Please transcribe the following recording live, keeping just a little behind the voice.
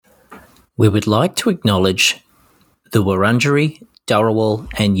We would like to acknowledge the Wurundjeri, Bowral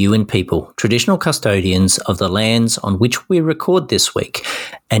and Yuin people, traditional custodians of the lands on which we record this week,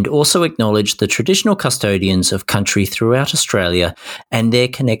 and also acknowledge the traditional custodians of country throughout Australia and their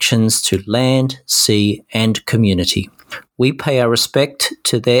connections to land, sea and community. We pay our respect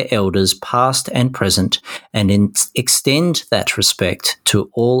to their elders past and present and extend that respect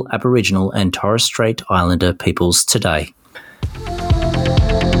to all Aboriginal and Torres Strait Islander peoples today.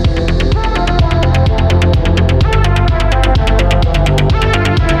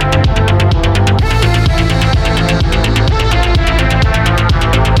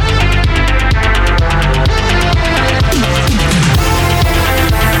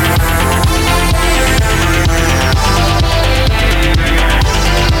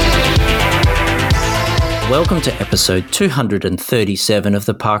 Welcome to episode 237 of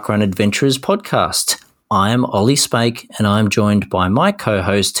the Parkrun Adventurers podcast. I am Ollie Spake and I'm joined by my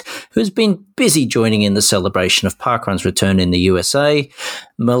co-host who's been busy joining in the celebration of Parkrun's return in the USA,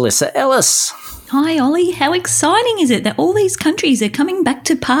 Melissa Ellis. Hi Ollie, how exciting is it that all these countries are coming back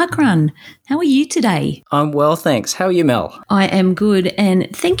to Parkrun? How are you today? I'm well, thanks. How are you, Mel? I am good, and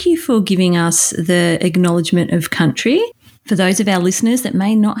thank you for giving us the acknowledgement of country. For those of our listeners that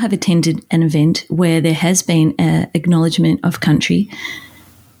may not have attended an event where there has been an acknowledgement of country,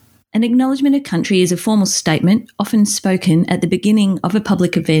 an acknowledgement of country is a formal statement often spoken at the beginning of a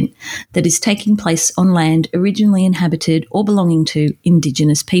public event that is taking place on land originally inhabited or belonging to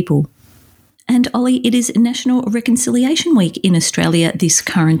Indigenous people. And Ollie, it is National Reconciliation Week in Australia this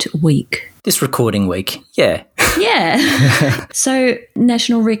current week. This recording week, yeah. Yeah. So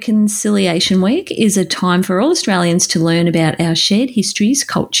National Reconciliation Week is a time for all Australians to learn about our shared histories,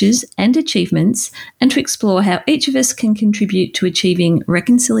 cultures and achievements and to explore how each of us can contribute to achieving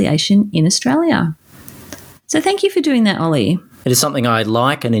reconciliation in Australia. So thank you for doing that, Ollie. It is something I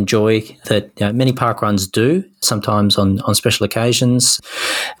like and enjoy that many parkruns do, sometimes on special occasions.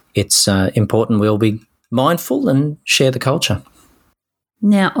 It's important we all be mindful and share the culture.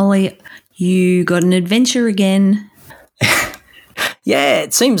 Now, Ollie, you got an adventure again. Yeah,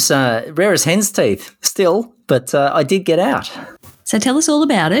 it seems rare as hen's teeth still, but I did get out. So tell us all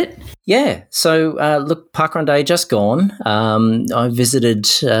about it. Yeah, so look, Parkrun Day just gone. I visited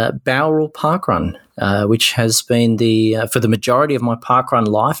Bowral Parkrun, which has been for the majority of my parkrun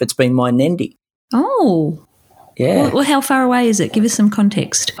life, it's been my Nendi. Oh, yeah. Well, how far away is it? Give us some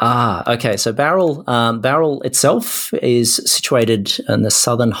context. Okay. So Bowral itself is situated in the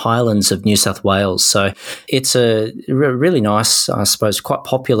southern highlands of New South Wales. So it's a really nice, I suppose, quite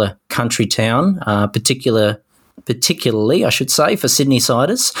popular country town, particularly, I should say, for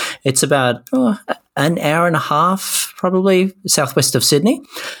Sydney-siders. It's about an hour and a half, probably, southwest of Sydney.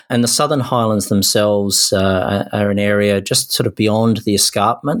 And the Southern Highlands themselves are an area just sort of beyond the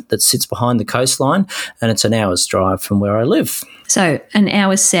escarpment that sits behind the coastline, and it's an hour's drive from where I live. So an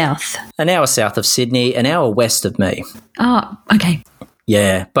hour south? An hour south of Sydney, an hour west of me. Oh, okay.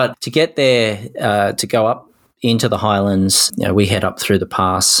 Yeah, but to get there, to go up into the highlands, we head up through the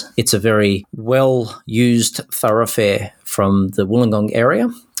pass. It's a very well-used thoroughfare from the Wollongong area.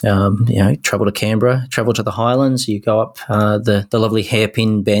 Travel to Canberra, travel to the highlands, you go up the lovely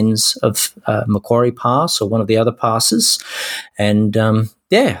hairpin bends of Macquarie Pass or one of the other passes. And,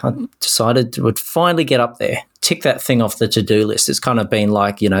 I decided would finally get up there, tick that thing off the to-do list. It's kind of been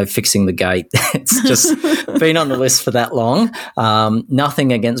like, fixing the gate. It's just been on the list for that long.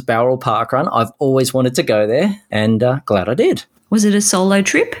 Nothing against Bowral Parkrun. I've always wanted to go there and glad I did. Was it a solo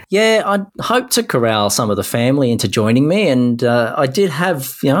trip? Yeah, I hoped to corral some of the family into joining me, and I did have,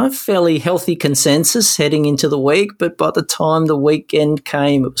 a fairly healthy consensus heading into the week, but by the time the weekend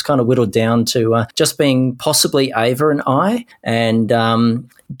came, it was kind of whittled down to just being possibly Ava and I, and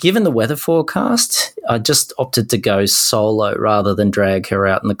given the weather forecast, I just opted to go solo rather than drag her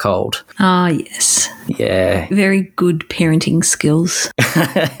out in the cold. Ah, yes. Yeah. Very good parenting skills.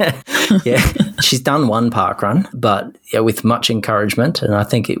 Yeah, she's done one parkrun, but with much encouragement, and I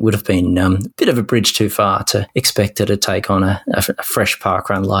think it would have been a bit of a bridge too far to expect her to take on a fresh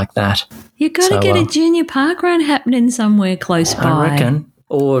parkrun like that. You've got to get a junior parkrun happening somewhere close by. I reckon.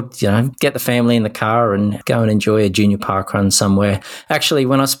 Or, get the family in the car and go and enjoy a junior parkrun somewhere. Actually,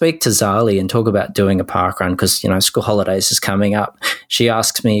 when I speak to Zali and talk about doing a parkrun, because, school holidays is coming up, she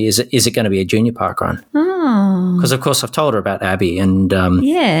asks me, is it going to be a junior parkrun? Oh. Because, of course, I've told her about Abby and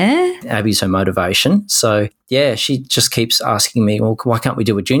Abby's her motivation. So, she just keeps asking me, well, why can't we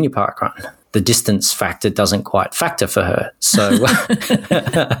do a junior parkrun? The distance factor doesn't quite factor for her. So,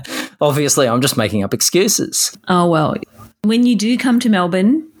 obviously, I'm just making up excuses. Oh, well. When you do come to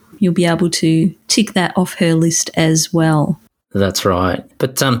Melbourne, you'll be able to tick that off her list as well. That's right.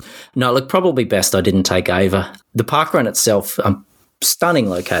 But no, look, probably best I didn't take Ava. The parkrun itself, stunning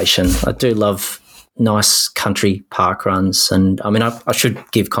location. I do love nice country parkruns. And I mean, I should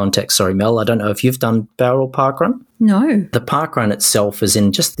give context. Sorry, Mel. I don't know if you've done Bowral parkrun. No. The parkrun itself is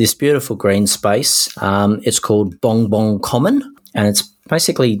in just this beautiful green space. It's called Bong Bong Common, and it's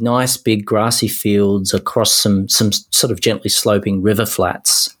basically nice big grassy fields across some sort of gently sloping river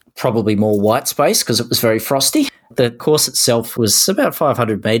flats. Probably more white space because it was very frosty. The course itself was about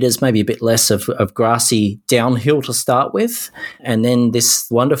 500 metres, maybe a bit less of grassy downhill to start with, and then this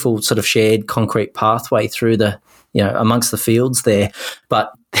wonderful sort of shared concrete pathway through amongst the fields there.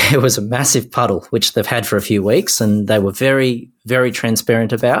 But there was a massive puddle, which they've had for a few weeks, and they were very, very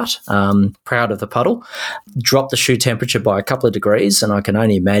transparent about, proud of the puddle. Dropped the shoe temperature by a couple of degrees, and I can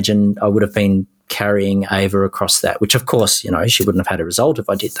only imagine I would have been carrying Ava across that, which of course, she wouldn't have had a result if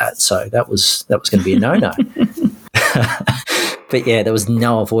I did that. So that was going to be a no-no. But yeah, there was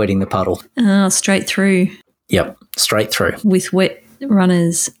no avoiding the puddle. Straight through. Yep, straight through. With wet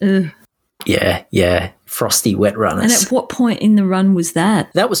runners. Ugh. Yeah. Frosty wet runners. And at what point in the run was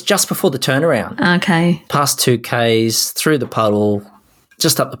that? That was just before the turnaround. Okay. Past 2Ks, through the puddle,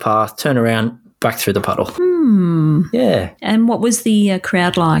 just up the path, turn around, back through the puddle. Yeah. And what was the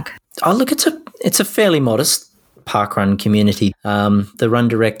crowd like? Oh, look, it's a fairly modest parkrun community. The run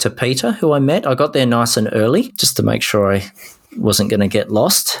director, Peter, who I met, I got there nice and early just to make sure I wasn't going to get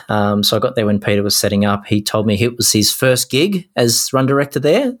lost. So I got there when Peter was setting up. He told me it was his first gig as run director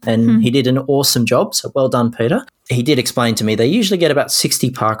there, and he did an awesome job. So well done, Peter. He did explain to me they usually get about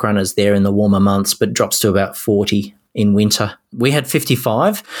 60 parkrunners there in the warmer months, but drops to about 40 in winter. We had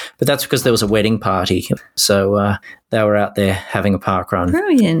 55, but that's because there was a wedding party. So they were out there having a parkrun.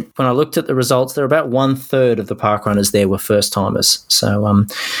 Brilliant. When I looked at the results, there were about 1/3 of the parkrunners there were first-timers. So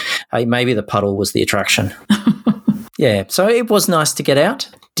maybe the puddle was the attraction. Yeah, so it was nice to get out.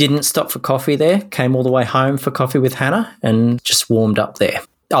 Didn't stop for coffee there. Came all the way home for coffee with Hannah and just warmed up there.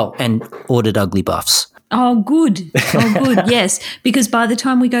 Oh, and ordered Ugly Buffs. Oh, good. Yes, because by the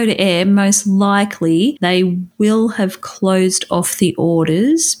time we go to air, most likely they will have closed off the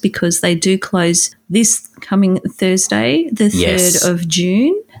orders because they do close this coming Thursday, the 3rd of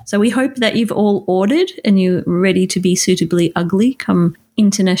June. So we hope that you've all ordered and you're ready to be suitably ugly come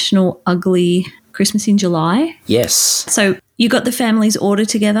International Ugly Christmas in July. Yes. So you got the family's order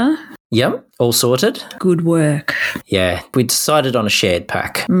together? Yep, all sorted. Good work. Yeah, we decided on a shared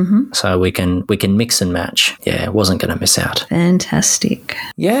pack, so we can mix and match. Yeah, wasn't going to miss out. Fantastic.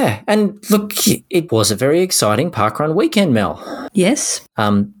 Yeah, and look, it was a very exciting parkrun weekend, Mel. Yes.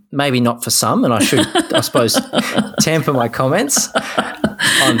 Maybe not for some, and I should, I suppose, temper my comments.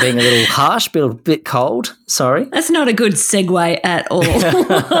 I'm being a little harsh, a bit cold. Sorry. That's not a good segue at all.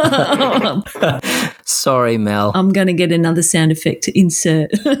 Sorry, Mel. I'm going to get another sound effect to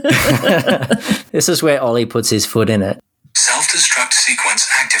insert. This is where Ollie puts his foot in it. Self-destruct sequence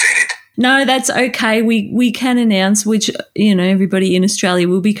activated. No, that's okay. We can announce, which, everybody in Australia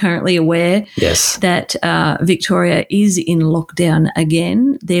will be currently aware, yes, that Victoria is in lockdown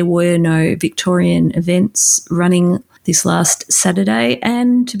again. There were no Victorian events running this last Saturday,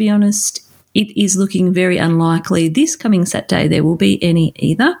 and to be honest, it is looking very unlikely this coming Saturday there will be any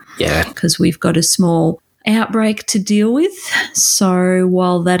either. Yeah. Because we've got a small outbreak to deal with. So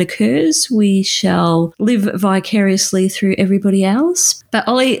while that occurs, we shall live vicariously through everybody else. But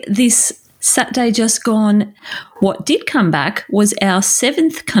Ollie, this Saturday just gone, what did come back was our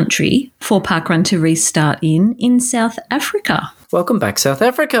 7th country for parkrun to restart in South Africa. Welcome back, South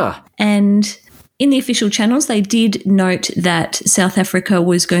Africa. And in the official channels, they did note that South Africa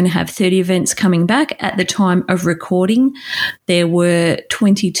was going to have 30 events coming back. At the time of recording, there were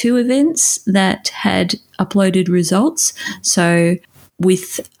 22 events that had uploaded results. So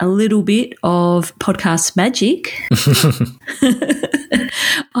with a little bit of podcast magic,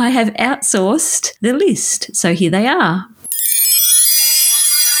 I have outsourced the list. So here they are.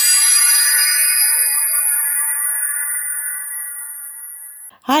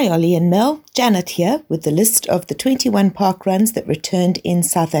 Hi Ollie and Mel, Janet here with the list of the 21 parkruns that returned in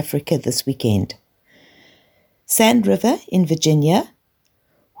South Africa this weekend. Sand River in Virginia,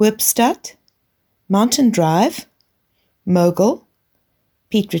 Hoopstad, Mountain Drive, Mogul,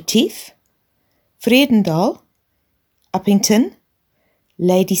 Piet Retief, Vredendal, Uppington,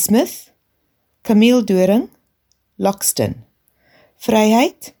 Ladysmith, Camille Doring, Loxton,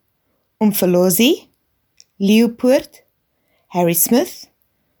 Vryheid, Umfolozi, Leeupoort, Harrismith,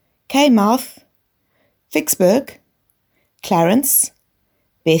 Keymouth, Vicksburg, Clarence,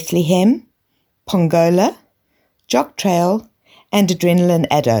 Bethlehem, Pongola, Jock Trail, and Adrenaline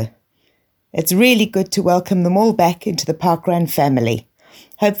Addo. It's really good to welcome them all back into the parkrun family.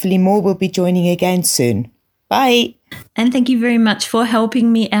 Hopefully more will be joining again soon. Bye. And thank you very much for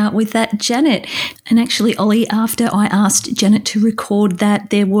helping me out with that, Janet. And actually, Ollie, after I asked Janet to record that,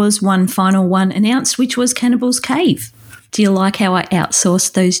 there was one final one announced, which was Cannibal's Cave. Do you like how I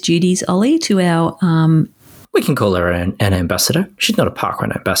outsourced those duties, Ollie, to our... We can call her an ambassador. She's not a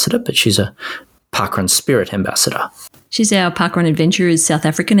parkrun ambassador, but she's a parkrun spirit ambassador. She's our Parkrun Adventurers South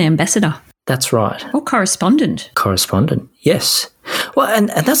African ambassador. That's right. Or correspondent. Correspondent, yes. Well, and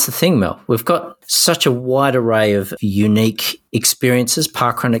that's the thing, Mel. We've got such a wide array of unique experiences,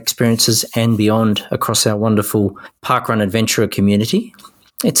 parkrun experiences and beyond across our wonderful parkrun adventurer community.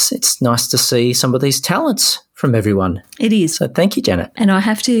 It's nice to see some of these talents from everyone. It is. So thank you, Janet. And I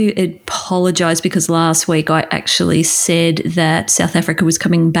have to apologise because last week I actually said that South Africa was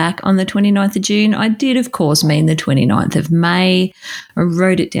coming back on the 29th of June. I did, of course, mean the 29th of May. I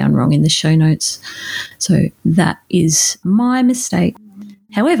wrote it down wrong in the show notes. So that is my mistake.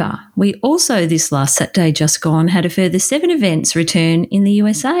 However, we also this last Saturday just gone had a further 7 events return in the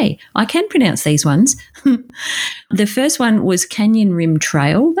USA. I can pronounce these ones. The first one was Canyon Rim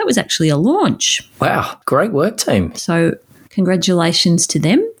Trail. That was actually a launch. Wow, great work, team. So congratulations to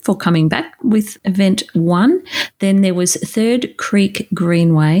them for coming back with event 1. Then there was Third Creek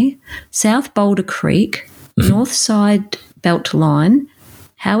Greenway, South Boulder Creek, North Side Belt Line,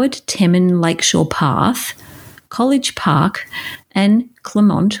 Howard Temmin Lakeshore Path, College Park, and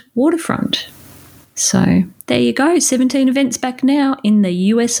Clermont Waterfront. So there you go, 17 events back now in the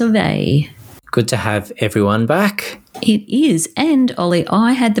US of A. Good to have everyone back. It is. And, Ollie,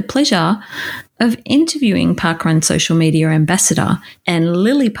 I had the pleasure of interviewing Parkrun social media ambassador and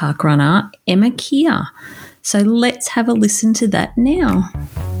Lillie parkrunner Emma Keer. So let's have a listen to that now.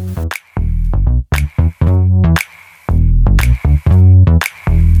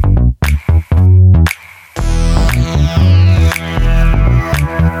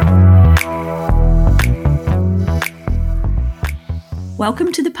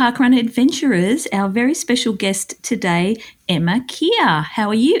 Welcome to the Parkrun Adventurers, our very special guest today, Emma Keer. How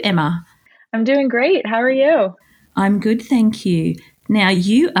are you, Emma? I'm doing great. How are you? I'm good, thank you. Now,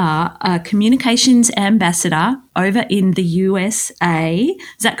 you are a Communications Ambassador over in the USA.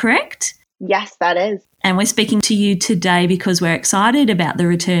 Is that correct? Yes, that is. And we're speaking to you today because we're excited about the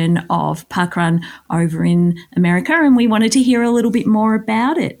return of Parkrun over in America, and we wanted to hear a little bit more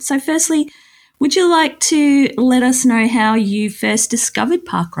about it. So firstly, would you like to let us know how you first discovered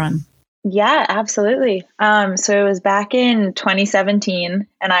parkrun? Yeah, absolutely. So it was back in 2017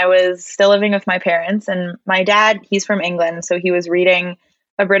 and I was still living with my parents, and my dad, he's from England. So he was reading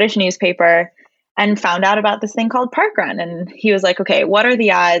a British newspaper and found out about this thing called parkrun. And he was like, okay, what are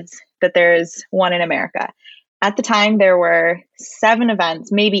the odds that there's one in America? At the time, there were 7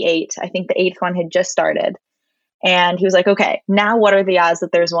 events, maybe 8. I think the 8th one had just started. And he was like, okay, now what are the odds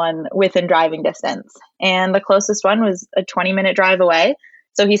that there's one within driving distance? And the closest one was a 20-minute drive away.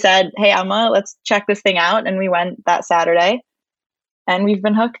 So he said, hey, Emma, let's check this thing out. And we went that Saturday and we've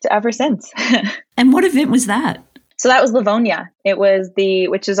been hooked ever since. And what event was that? So that was Livonia. It was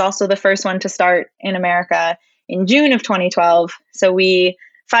which is also the first one to start in America in June of 2012. So we,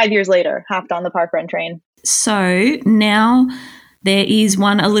 5 years later, hopped on the parkrun train. So now there is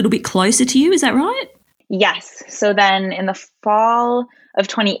one a little bit closer to you. Is that right? Yes. So then in the fall of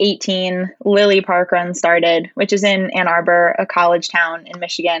 2018, Lillie Parkrun started, which is in Ann Arbor, a college town in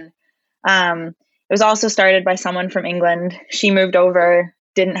Michigan. It was also started by someone from England. She moved over,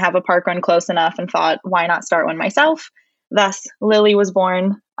 didn't have a parkrun close enough, and thought, why not start one myself? Thus, Lillie was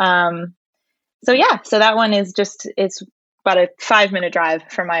born. So that one is it's about a 5-minute drive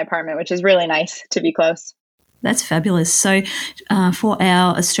from my apartment, which is really nice to be close. That's fabulous. So for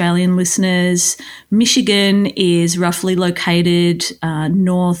our Australian listeners, Michigan is roughly located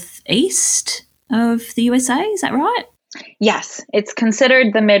northeast of the USA. Is that right? Yes. It's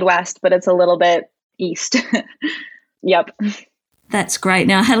considered the Midwest, but it's a little bit east. Yep. That's great.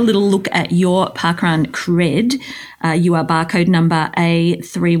 Now, I had a little look at your parkrun cred. You are barcode number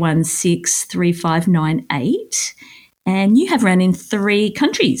A3163598, and you have run in 3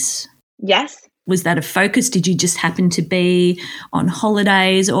 countries. Yes. Was that a focus? Did you just happen to be on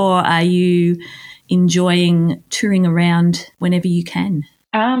holidays, or are you enjoying touring around whenever you can?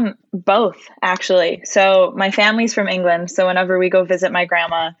 Both, actually. So my family's from England. So whenever we go visit my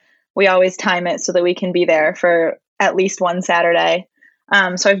grandma, we always time it so that we can be there for at least one Saturday.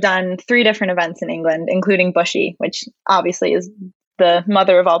 So I've done 3 different events in England, including Bushy, which obviously is the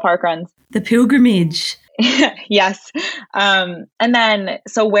mother of all parkruns. The pilgrimage. Yes. And then,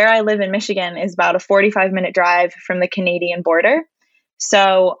 so where I live in Michigan is about a 45-minute drive from the Canadian border.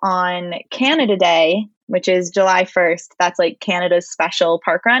 So on Canada Day, which is July 1st, that's like Canada's special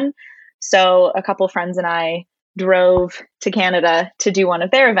parkrun. So a couple friends and I drove to Canada to do one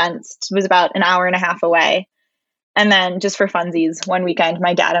of their events. It was about an hour and a half away. And then just for funsies, one weekend,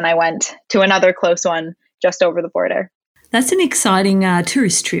 my dad and I went to another close one just over the border. That's an exciting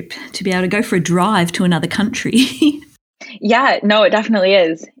tourist trip to be able to go for a drive to another country. Yeah, no, it definitely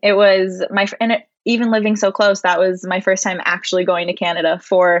is. It was even living so close, that was my first time actually going to Canada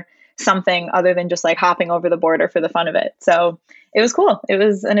for something other than just like hopping over the border for the fun of it. So it was cool. It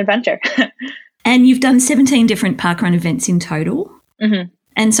was an adventure. And you've done 17 different parkrun events in total. Mm-hmm.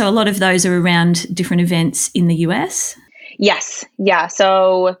 And so a lot of those are around different events in the US? Yes. Yeah.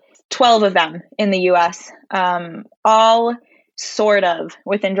 So 12 of them in the US, all sort of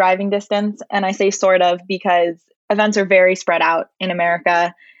within driving distance. And I say sort of because events are very spread out in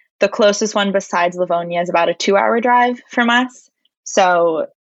America. The closest one besides Livonia is about a 2-hour drive from us. So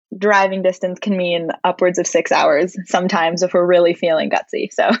driving distance can mean upwards of 6 hours sometimes if we're really feeling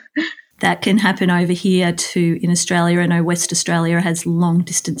gutsy. So that can happen over here too in Australia. I know West Australia has long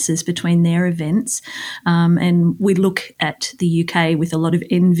distances between their events. And we look at the UK with a lot of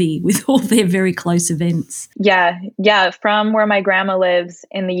envy with all their very close events. Yeah. From where my grandma lives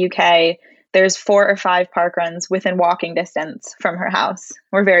in the UK, there's 4 or 5 parkruns within walking distance from her house.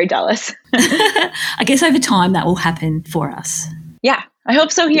 We're very jealous. I guess over time that will happen for us. Yeah, I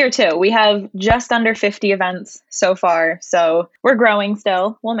hope so here too. We have just under 50 events so far, so we're growing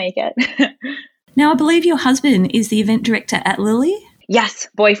still. We'll make it. Now, I believe your husband is the event director at Lillie? Yes,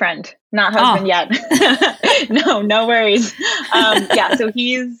 boyfriend, not husband yet. No worries. So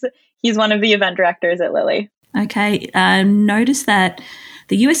he's one of the event directors at Lillie. Okay, notice that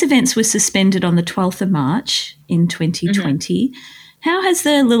the US events were suspended on the 12th of March in 2020. Mm-hmm. How has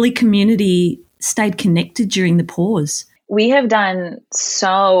the Lillie community stayed connected during the pause? We have done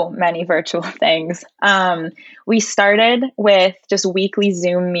so many virtual things. We started with just weekly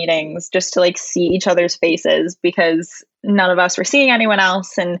Zoom meetings just to like see each other's faces because none of us were seeing anyone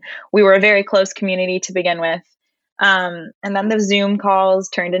else. And we were a very close community to begin with. And then the Zoom calls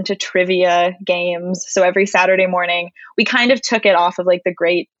turned into trivia games. So every Saturday morning, we kind of took it off of like the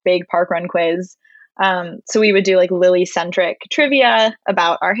great big parkrun quiz. So we would do like Lillie-centric trivia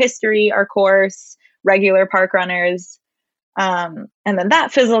about our history, our course, regular parkrunners. And then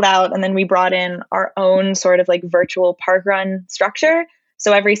that fizzled out. And then we brought in our own sort of like virtual parkrun structure.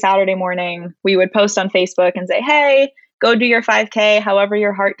 So every Saturday morning, we would post on Facebook and say, hey, go do your 5K, however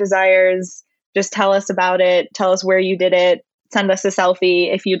your heart desires. Just tell us about it. Tell us where you did it. Send us a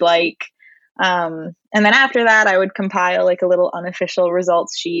selfie if you'd like. And then after that, I would compile like a little unofficial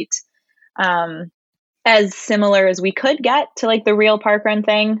results sheet. As similar as we could get to like the real parkrun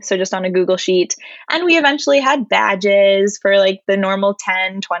thing. So just on a Google sheet. And we eventually had badges for like the normal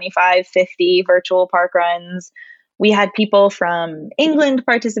 10, 25, 50 virtual parkruns. We had people from England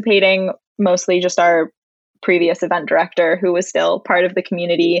participating, mostly just our previous event director who was still part of the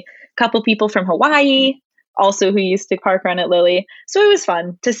community. A couple people from Hawaii, also who used to parkrun at Lillie. So it was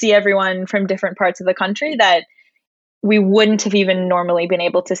fun to see everyone from different parts of the country that we wouldn't have even normally been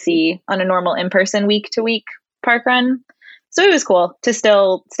able to see on a normal in-person week-to-week parkrun. So it was cool to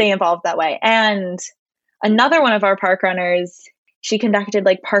still stay involved that way. And another one of our parkrunners, she conducted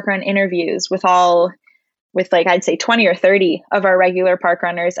like parkrun interviews with like I'd say 20 or 30 of our regular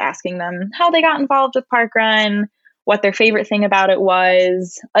parkrunners, asking them how they got involved with parkrun, what their favorite thing about it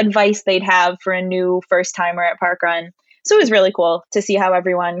was, advice they'd have for a new first timer at parkrun. So it was really cool to see how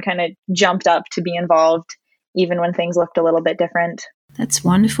everyone kind of jumped up to be involved, even when things looked a little bit different. That's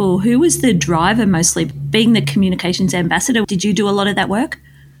wonderful. Who was the driver mostly? Being the Communications Ambassador, did you do a lot of that work?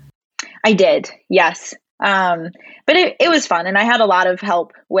 I did, yes. But it was fun. And I had a lot of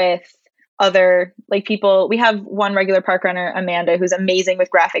help with other like people. We have one regular parkrunner, Amanda, who's amazing with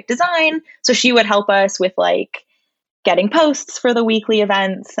graphic design. So she would help us with like getting posts for the weekly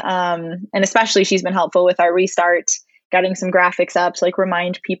events. And especially she's been helpful with our restart, getting some graphics up to like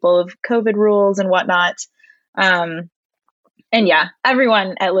remind people of COVID rules and whatnot. And yeah,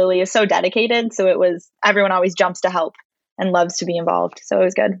 everyone at Lillie is so dedicated. So everyone always jumps to help and loves to be involved. So it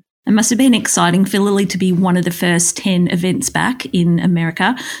was good. It must have been exciting for Lillie to be one of the first 10 events back in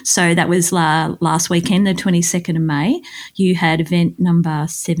America. So that was last weekend, the 22nd of May. You had event number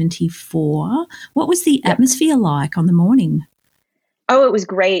 74. What was the atmosphere like on the morning? Oh, it was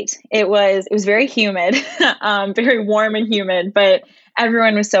great. It was very humid, very warm and humid, but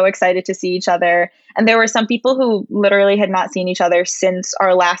everyone was so excited to see each other. And there were some people who literally had not seen each other since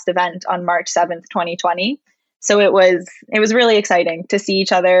our last event on March 7th, 2020. So it was really exciting to see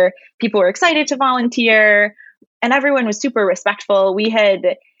each other. People were excited to volunteer. and everyone was super respectful.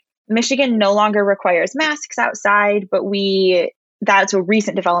 Michigan no longer requires masks outside, but that's a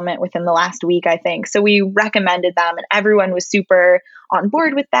recent development within the last week, I think. So we recommended them, and everyone was super on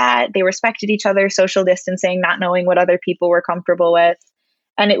board with that. They respected each other, social distancing, not knowing what other people were comfortable with.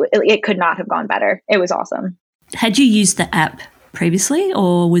 And it could not have gone better. It was awesome. Had you used the app previously,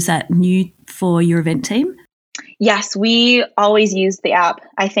 or was that new for your event team? Yes, we always used the app.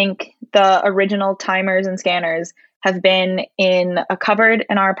 I think the original timers and scanners have been in a cupboard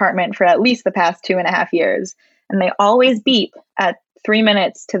in our apartment for at least the past 2.5 years. And they always beep at 3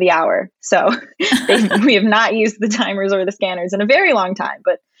 minutes to the hour. So we have not used the timers or the scanners in a very long time,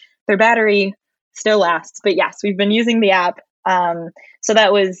 but their battery still lasts. But yes, we've been using the app. So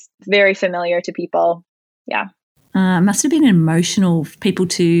that was very familiar to people. Yeah. Must have been emotional for people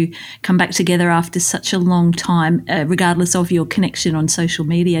to come back together after such a long time, regardless of your connection on social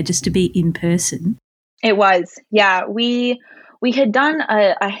media, just to be in person. It was. Yeah. We had done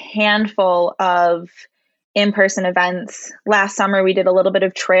a handful of in-person events. Last summer, we did a little bit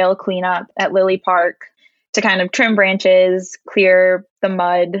of trail cleanup at Lillie Park to kind of trim branches, clear the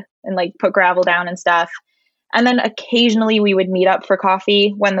mud, and like put gravel down and stuff. And then occasionally we would meet up for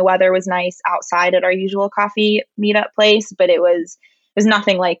coffee when the weather was nice outside at our usual coffee meetup place, but it was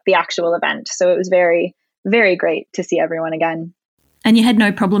nothing like the actual event. So it was very, very great to see everyone again. And you had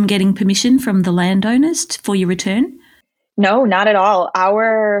no problem getting permission from the landowners for your return? No, not at all.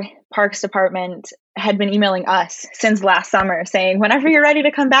 Our parks department had been emailing us since last summer saying, whenever you're ready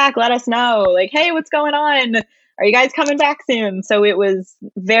to come back, let us know. Like, hey, what's going on? Are you guys coming back soon? So it was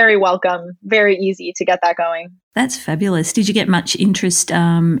very welcome, very easy to get that going. That's fabulous. Did you get much interest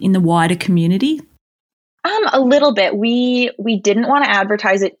in the wider community? A little bit. We didn't want to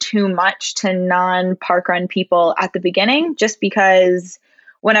advertise it too much to non-parkrun people at the beginning, just because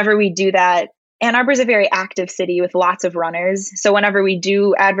whenever we do that, Ann Arbor is a very active city with lots of runners. So whenever we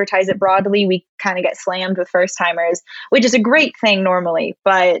do advertise it broadly, we kind of get slammed with first timers, which is a great thing normally.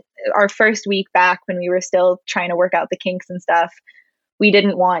 But our first week back, when we were still trying to work out the kinks and stuff, we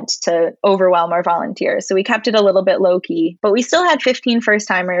didn't want to overwhelm our volunteers. So we kept it a little bit low key, but we still had 15 first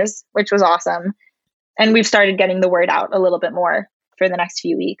timers, which was awesome. And we've started getting the word out a little bit more for the next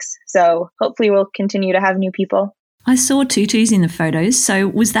few weeks. So hopefully we'll continue to have new people. I saw tutus in the photos. So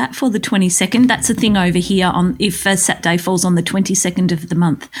was that for the 22nd? That's a thing over here on if a Saturday falls on the 22nd of the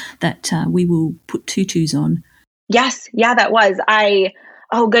month that we will put tutus on. Yes. Yeah, that was.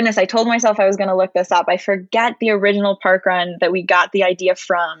 Oh goodness, I told myself I was going to look this up. I forget the original parkrun that we got the idea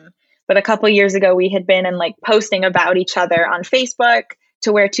from. But a couple of years ago, we had been posting about each other on Facebook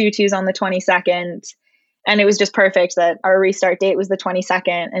to wear tutus on the 22nd. And it was just perfect that our restart date was the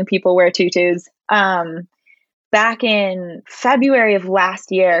 22nd and people wear tutus. Back in February of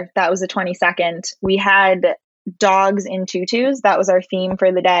last year, that was the 22nd, we had dogs in tutus. That was our theme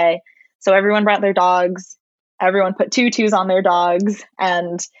for the day. So everyone brought their dogs. Everyone put tutus on their dogs.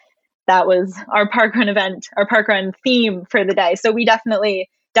 And that was our parkrun event, our parkrun theme for the day. So we definitely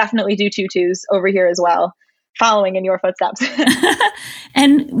do tutus over here as well, following in your footsteps.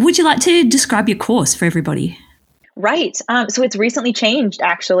 And would you like to describe your course for everybody? Right. So it's recently changed,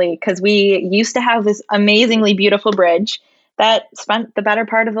 actually, because we used to have this amazingly beautiful bridge that spent the better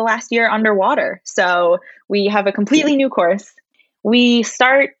part of the last year underwater. So we have a completely new course. The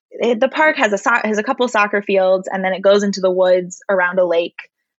park has a couple of soccer fields, and then it goes into the woods around a lake,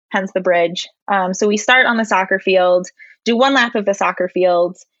 hence the bridge. So we start on the soccer field, do one lap of the soccer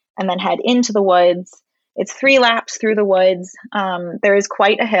fields, and then head into the woods. It's 3 laps through the woods. There is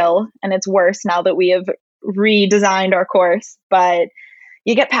quite a hill, and it's worse now that we have redesigned our course, but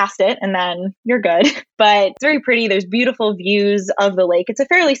you get past it and then you're good. But it's very pretty. There's beautiful views of the lake. It's a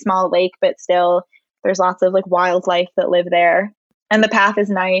fairly small lake, but still there's lots of wildlife that live there. And the path is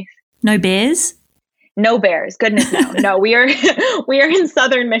nice. No bears? No bears. Goodness no. No, we are in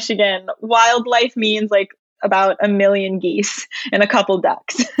southern Michigan. Wildlife means about 1 million geese and a couple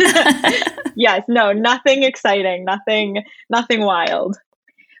ducks. Yes, no, nothing exciting, nothing wild.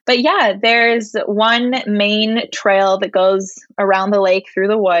 But yeah, there's one main trail that goes around the lake through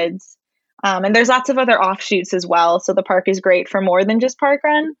the woods. And there's lots of other offshoots as well. So the park is great for more than just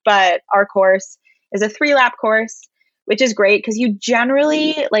parkrun. But our course is a 3-lap course, which is great because you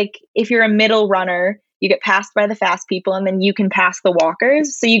generally, if you're a middle runner, you get passed by the fast people and then you can pass the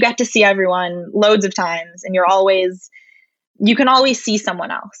walkers. So you get to see everyone loads of times and you can always see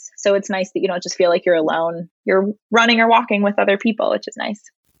someone else. So it's nice that you don't just feel like you're alone. You're running or walking with other people, which is nice.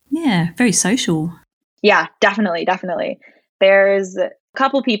 Yeah, very social. Yeah, definitely. There's a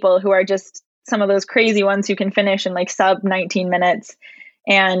couple people who are just some of those crazy ones who can finish in sub 19 minutes.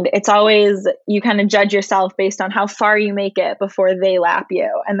 And it's always, you kind of judge yourself based on how far you make it before they lap you.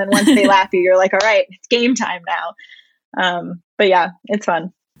 And then once they lap you, you're like, all right, it's game time now. But yeah, it's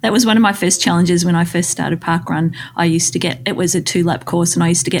fun. That was one of my first challenges when I first started parkrun. It was a 2-lap course, and I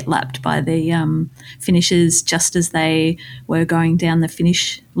used to get lapped by the finishers just as they were going down the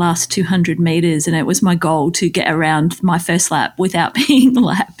finish last 200 metres, and it was my goal to get around my first lap without being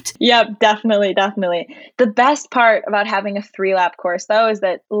lapped. Yep, definitely. The best part about having a 3-lap course, though, is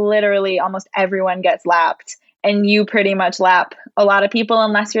that literally almost everyone gets lapped, and you pretty much lap a lot of people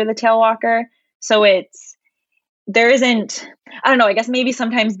unless you're the tail walker. So there isn't, I don't know, I guess maybe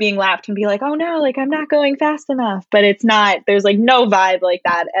sometimes being lapped can be like, oh no, like I'm not going fast enough, but it's not, there's like no vibe like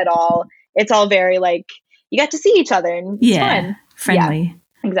that at all. It's all very like, you get to see each other and it's fun. Friendly.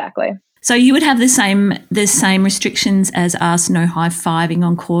 Yeah, exactly. So you would have the same restrictions as us, no high-fiving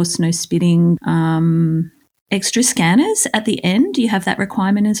on course, no spitting, extra scanners at the end. Do you have that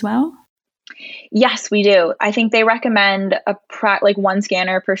requirement as well? Yes, we do. I think they recommend one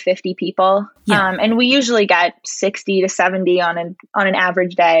scanner per 50 people. Yeah. And we usually get 60 to 70 on an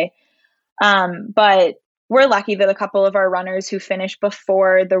average day. But we're lucky that a couple of our runners who finish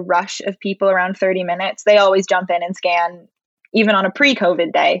before the rush of people around 30 minutes, they always jump in and scan even on a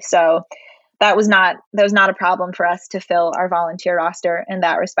pre-COVID day. So that was not a problem for us to fill our volunteer roster in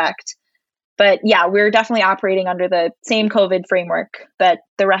that respect. But yeah, we're definitely operating under the same COVID framework that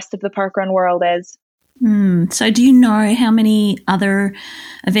the rest of the parkrun world is. So do you know how many other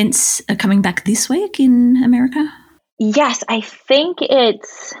events are coming back this week in America? Yes, I think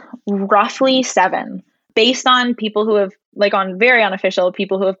it's roughly 7, based on people who have, on very unofficial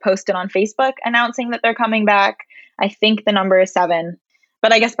people who have posted on Facebook announcing that they're coming back. I think the number is 7.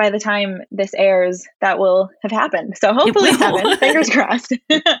 But I guess by the time this airs, that will have happened. So hopefully 7, fingers crossed.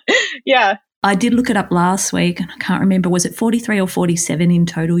 Yeah. I did look it up last week, and I can't remember, was it 43 or 47 in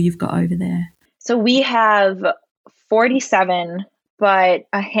total you've got over there? So we have 47, but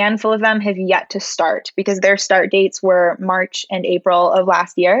a handful of them have yet to start because their start dates were March and April of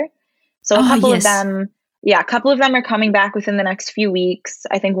last year. So a couple of them are coming back within the next few weeks.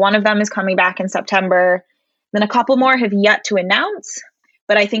 I think one of them is coming back in September. Then a couple more have yet to announce.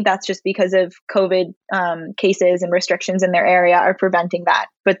 But I think that's just because of COVID cases and restrictions in their area are preventing that.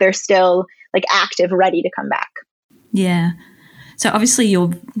 But they're still active, ready to come back. Yeah. So obviously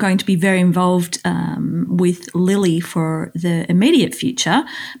you're going to be very involved with Lillie for the immediate future.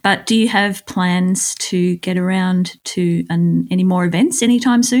 But do you have plans to get around to any more events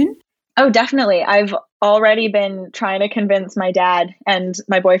anytime soon? Oh, definitely. I've already been trying to convince my dad and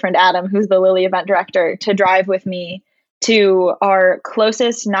my boyfriend, Adam, who's the Lillie event director, to drive with me to our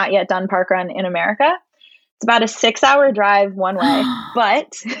closest not yet done parkrun in America. It's about a 6-hour drive one way,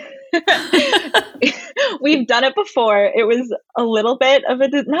 but we've done it before. It was a little bit of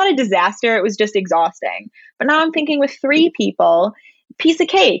not a disaster. It was just exhausting. But now I'm thinking with 3 people, piece of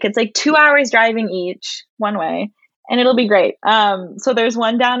cake. It's 2 hours driving each one way, and it'll be great. So there's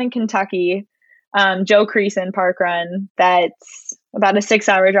one down in Kentucky, Joe Creason Parkrun, that's about a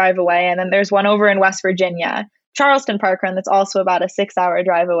 6-hour drive away. And then there's one over in West Virginia, Charleston Parkrun, that's also about a 6-hour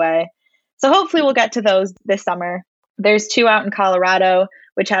drive away. So hopefully we'll get to those this summer. There's 2 out in Colorado,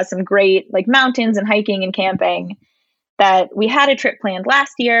 which has some great mountains and hiking and camping that we had a trip planned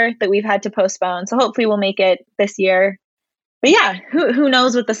last year that we've had to postpone. So hopefully we'll make it this year. But yeah, who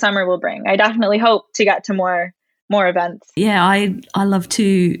knows what the summer will bring. I definitely hope to get to more events. Yeah, I love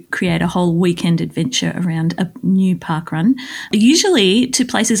to create a whole weekend adventure around a new parkrun, usually to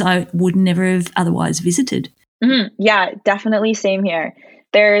places I would never have otherwise visited. Mm-hmm. Yeah, definitely. Same here.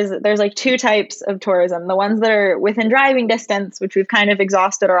 There's 2 types of tourism. The ones that are within driving distance, which we've kind of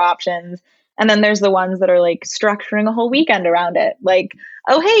exhausted our options. And then there's the ones that are structuring a whole weekend around it.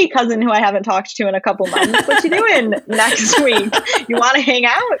 Oh, hey, cousin who I haven't talked to in a couple months. What you doing next week? You want to hang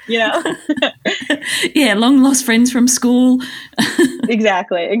out? Yeah, long lost friends from school.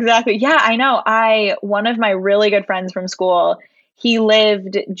 Exactly. Yeah, I know. One of my really good friends from school, he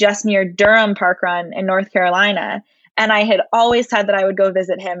lived just near Durham Parkrun in North Carolina. And I had always said that I would go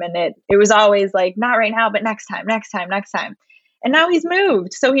visit him. And it was always not right now, but next time. And now he's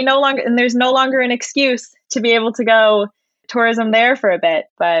moved. So there's no longer an excuse to be able to go tourism there for a bit.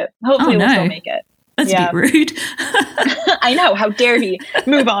 But hopefully we'll still make it. That's a bit rude. I know. How dare he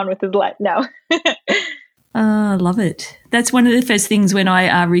move on with his life? No. I love it. That's one of the first things when I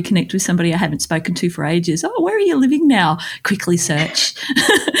reconnect with somebody I haven't spoken to for ages. Oh, where are you living now? Quickly search.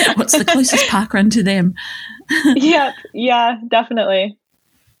 What's the closest parkrun to them? Yep. Yeah, definitely.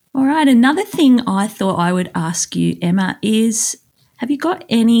 All right. Another thing I thought I would ask you, Emma, is have you got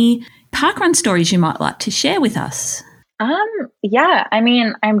any parkrun stories you might like to share with us? Yeah, I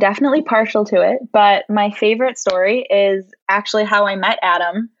mean, I'm definitely partial to it, but my favorite story is actually how I met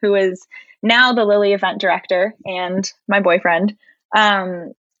Adam, who is now the Lillie event director and my boyfriend.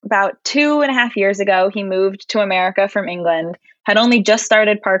 About 2.5 years ago, he moved to America from England, had only just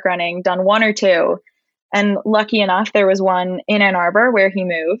started park running, done one or two. And lucky enough, there was one in Ann Arbor where he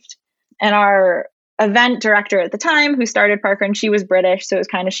moved. And our event director at the time, who started parkrun, she was British. So it was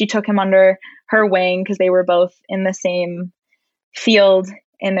kind of, she took him under her wing because they were both in the same field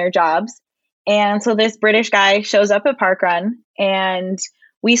in their jobs. And so this British guy shows up at parkrun, and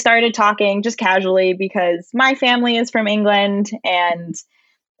we started talking just casually because my family is from England and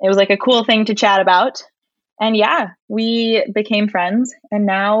it was like a cool thing to chat about. And yeah, we became friends, and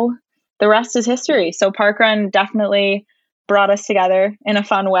now the rest is history. So parkrun definitely brought us together in a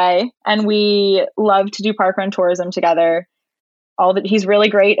fun way, and we love to do parkrun tourism together. He's really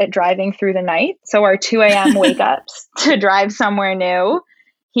great at driving through the night. So our 2 a.m. wake ups to drive somewhere new,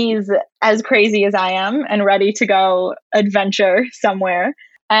 he's as crazy as I am and ready to go adventure somewhere.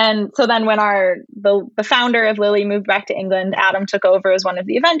 And so then when the founder of Lillie moved back to England, Adam took over as one of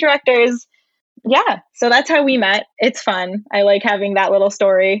the event directors. Yeah, so that's how we met. It's fun. I like having that little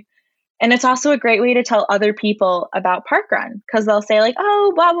story. And it's also a great way to tell other people about parkrun, because they'll say like,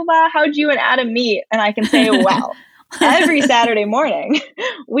 oh, blah, blah, blah, how'd you and Adam meet? And I can say, well, every Saturday morning,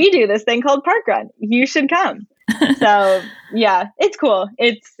 we do this thing called parkrun. You should come. So yeah, it's cool.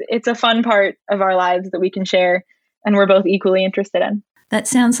 It's a fun part of our lives that we can share and we're both equally interested in. That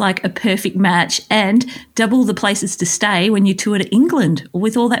sounds like a perfect match, and double the places to stay when you tour to England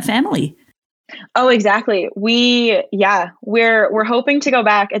with all that family. Oh, exactly. We're hoping to go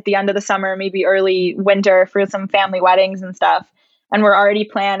back at the end of the summer, maybe early winter, for some family weddings and stuff. And we're already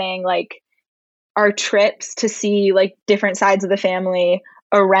planning like our trips to see like different sides of the family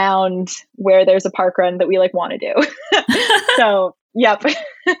around where there's a parkrun that we like want to do. So, yep.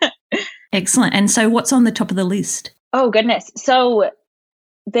 Excellent. And so what's on the top of the list? Oh, goodness. So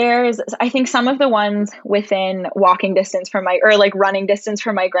I think some of the ones within walking distance from running distance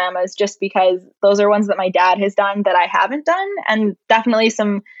from my grandma's, just because those are ones that my dad has done that I haven't done, and definitely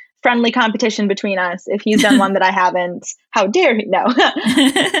some friendly competition between us. If he's done one that I haven't, how dare he? No.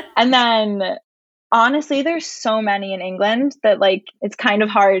 And then honestly, there's so many in England that like it's kind of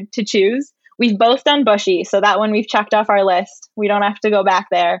hard to choose. We've both done Bushy, so that one we've checked off our list. We don't have to go back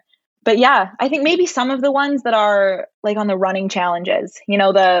there. But yeah, I think maybe some of the ones that are like on the running challenges, you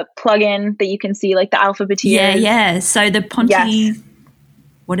know, the plug-in that you can see, like the alphabetiers. Yeah. So the Ponty,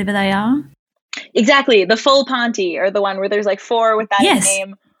 whatever they are. Exactly. The full Ponty, or the one where there's like 4 with that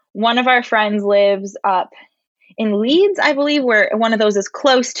name. One of our friends lives up in Leeds, I believe, where one of those is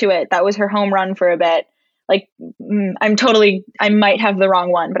close to it. That was her home run for a bit. Like, I might have the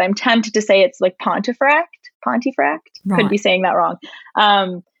wrong one, but I'm tempted to say it's like Pontefract. Right. Could be saying that wrong.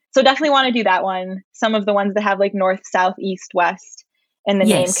 So definitely want to do that one. Some of the ones that have like north, south, east, west in the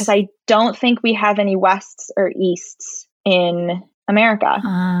name, because I don't think we have any wests or easts in America.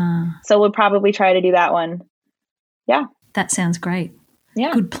 So we'll probably try to do that one. Yeah. That sounds great.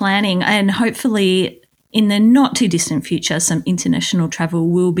 Yeah. Good planning. And hopefully in the not too distant future, some international travel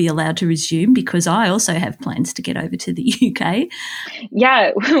will be allowed to resume, because I also have plans to get over to the UK.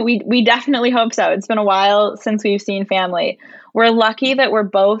 Yeah, we definitely hope so. It's been a while since we've seen family. We're lucky that we're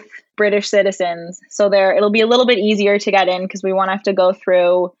both British citizens, so it'll be a little bit easier to get in, because we won't have to go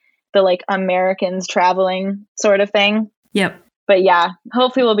through the like Americans traveling sort of thing. Yep. But yeah,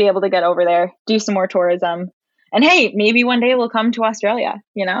 hopefully we'll be able to get over there, do some more tourism. And hey, maybe one day we'll come to Australia,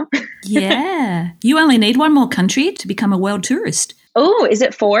 you know? Yeah. You only need one more country to become a world tourist. Oh, is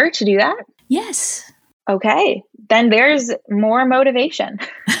it 4 to do that? Yes. Okay. Then there's more motivation.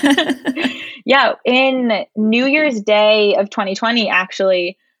 Yeah. In New Year's Day of 2020,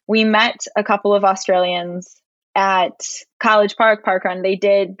 actually, we met a couple of Australians at College Park Parkrun. They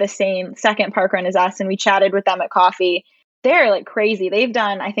did the same second parkrun as us, and we chatted with them at coffee. They're like crazy. They've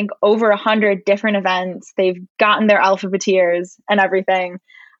done, I think, over 100 different events. They've gotten their alphabetiers and everything.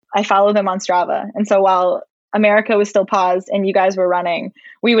 I follow them on Strava. And so while America was still paused and you guys were running,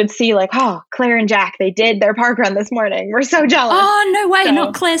 we would see like, oh, Claire and Jack, they did their parkrun this morning. We're so jealous. Oh, no way. So,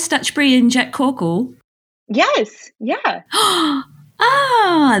 not Claire Stutchbury and Jack Corkle. Yes. Yeah.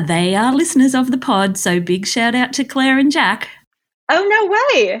 They are listeners of the pod. So big shout out to Claire and Jack. Oh, no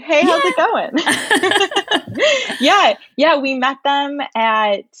way. Hey, how's it going? Yeah. We met them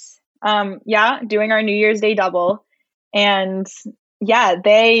at, doing our New Year's Day double. And yeah,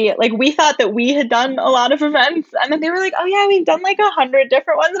 we thought that we had done a lot of events. And then they were like, oh yeah, we've done like 100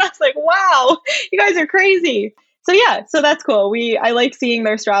 different ones. And I was like, wow, you guys are crazy. So yeah, so that's cool. I like seeing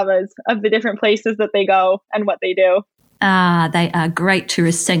their Stravas of the different places that they go and what they do. They are great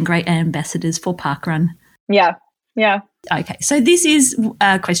tourists and great ambassadors for parkrun. Yeah. Okay, so this is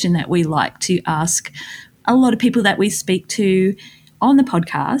a question that we like to ask a lot of people that we speak to on the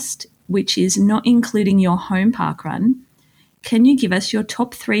podcast, which is not including your home parkrun. Can you give us your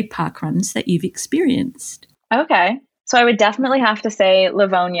top 3 parkruns that you've experienced? Okay. So I would definitely have to say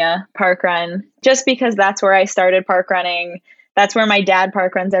Livonia parkrun, just because that's where I started parkrunning. That's where my dad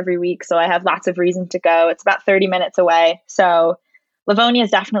parkruns every week, so I have lots of reason to go. It's about 30 minutes away. So Livonia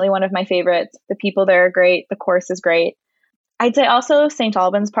is definitely one of my favorites. The people there are great. The course is great. I'd say also St.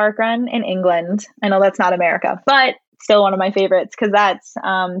 Albans parkrun in England. I know that's not America, but still one of my favorites because that's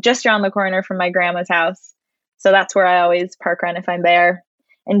just around the corner from my grandma's house. So that's where I always parkrun if I'm there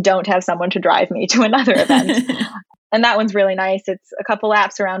and don't have someone to drive me to another event. And that one's really nice. It's a couple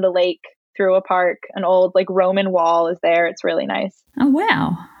laps around a lake through a park. An old like Roman wall is there. It's really nice. Oh,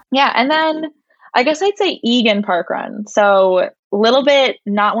 wow. Yeah. And then I guess I'd say Egan parkrun. So a little bit,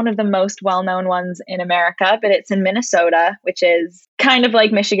 not one of the most well-known ones in America, but it's in Minnesota, which is kind of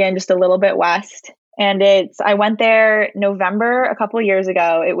like Michigan, just a little bit west. And I went there November a couple years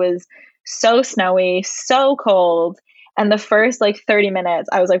ago. It was so snowy, so cold. And the first like 30 minutes,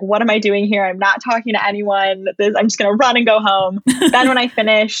 I was like, what am I doing here? I'm not talking to anyone. I'm just going to run and go home. Then when I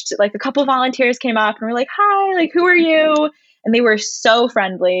finished, like a couple volunteers came up and were like, hi, like, who are you? And they were so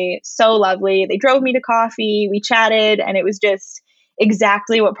friendly, so lovely. They drove me to coffee. We chatted, and it was just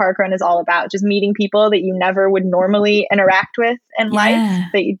exactly what parkrun is all about. Just meeting people that you never would normally interact with in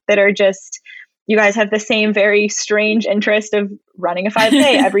life, that are just, you guys have the same very strange interest of running a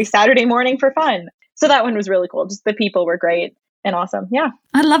 5K every Saturday morning for fun. So that one was really cool. Just the people were great and awesome. Yeah.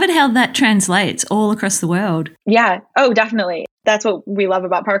 I love it how that translates all across the world. Yeah. Oh, definitely. That's what we love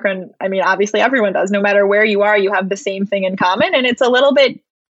about parkrun. I mean, obviously everyone does. No matter where you are, you have the same thing in common. And it's a little bit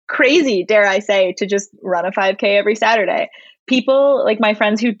crazy, dare I say, to just run a 5K every Saturday. People, like my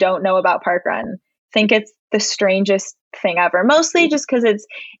friends who don't know about parkrun, think it's the strangest thing ever, mostly just because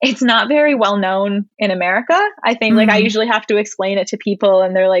it's not very well known in America. I think like I usually have to explain it to people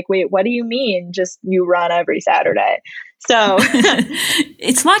and they're like, wait, what do you mean? Just you run every Saturday. So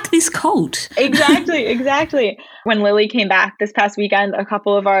it's like this cult. Exactly. When Lillie came back this past weekend, a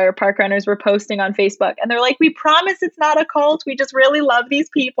couple of our park runners were posting on Facebook and they're like, we promise it's not a cult. We just really love these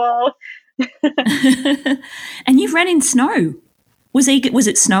people. And you've ran in snow. Was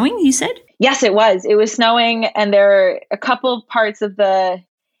it snowing, you said? Yes, it was. It was snowing, and there were a couple parts of they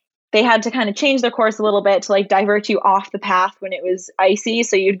had to kind of change their course a little bit to like divert you off the path when it was icy.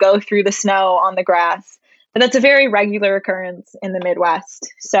 So you'd go through the snow on the grass. But that's a very regular occurrence in the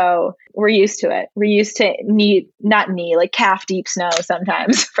Midwest. So we're used to it. We're used to like calf deep snow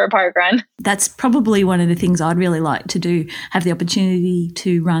sometimes for parkrun. That's probably one of the things I'd really like to do, have the opportunity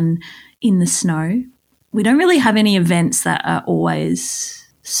to run in the snow. We don't really have any events that are always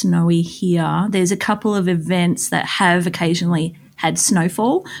snowy here. There's a couple of events that have occasionally had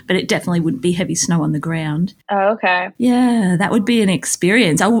snowfall, but it definitely wouldn't be heavy snow on the ground. Oh, okay. Yeah, that would be an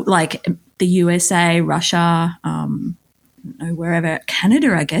experience. I would like the USA, Russia, wherever.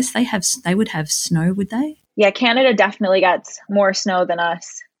 Canada, I guess they would have snow, would they? Yeah, Canada definitely gets more snow than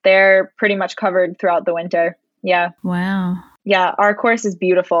us. They're pretty much covered throughout the winter. Yeah. Wow. Yeah, our course is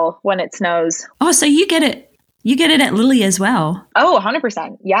beautiful when it snows. Oh, so you get it. You get it at Lillie as well. Oh,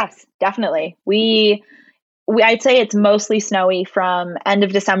 100%. Yes, definitely. I'd say it's mostly snowy from end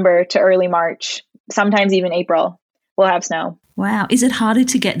of December to early March, sometimes even April. We'll have snow. Wow. Is it harder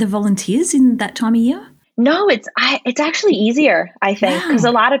to get the volunteers in that time of year? No, it's actually easier, I think, because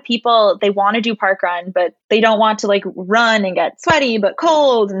a lot of people, they want to do parkrun, but they don't want to like run and get sweaty, but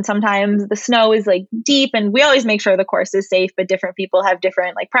cold. And sometimes the snow is like deep, and we always make sure the course is safe, but different people have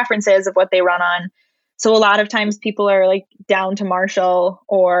different like preferences of what they run on. So a lot of times people are like down to marshal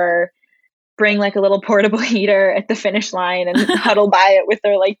or bring like a little portable heater at the finish line and huddle by it with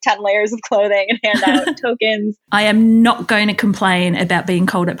their like 10 layers of clothing and hand out tokens. I am not going to complain about being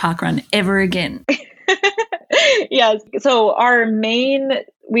cold at parkrun ever again. Yes. So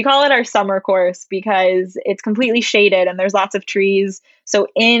we call it our summer course because it's completely shaded and there's lots of trees. So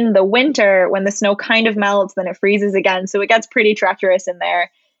in the winter, when the snow kind of melts, then it freezes again. So it gets pretty treacherous in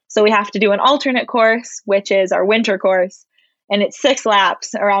there. So we have to do an alternate course, which is our winter course. And it's 6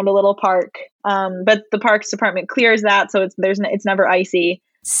 laps around a little park. But the parks department clears that. So it's never icy.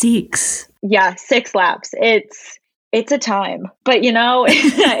 6. Yeah, 6 laps. It's a time, but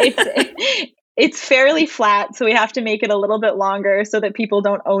it's fairly flat. So we have to make it a little bit longer so that people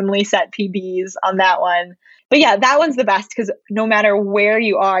don't only set PBs on that one. But yeah, that one's the best because no matter where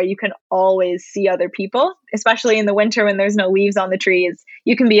you are, you can always see other people. especially in the winter when there's no leaves on the trees,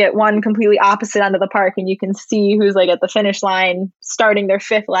 you can be at one completely opposite end of the park and you can see who's like at the finish line starting their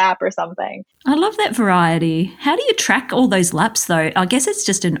 5th lap or something. I love that variety. How do you track all those laps though? I guess it's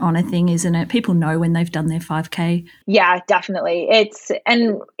just an honor thing, isn't it? People know when they've done their 5K. Yeah, definitely.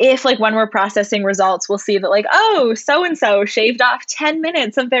 And if like when we're processing results, we'll see that like, oh, so-and-so shaved off 10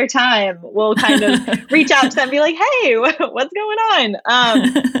 minutes of their time. We'll kind of reach out to them and be like, hey, what's going on?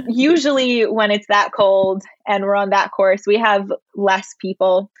 Usually when it's that cold and we're on that course, we have less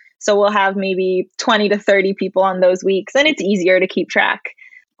people. So we'll have maybe 20 to 30 people on those weeks. And it's easier to keep track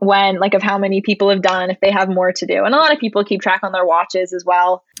when like of how many people have done if they have more to do. And a lot of people keep track on their watches as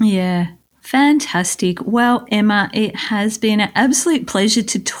well. Yeah. Fantastic. Well, Emma, it has been an absolute pleasure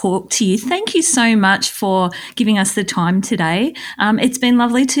to talk to you. Thank you so much for giving us the time today. It's been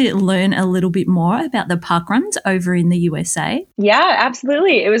lovely to learn a little bit more about the parkruns over in the USA. Yeah,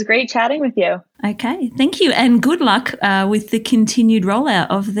 absolutely. It was great chatting with you. Okay. Thank you. And good luck with the continued rollout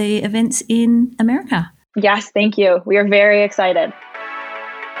of the events in America. Yes, thank you. We are very excited.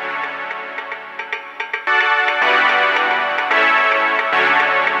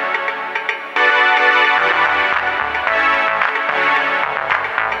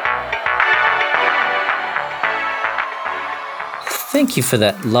 Thank you for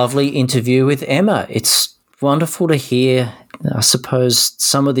that lovely interview with Emma. It's wonderful to hear, I suppose,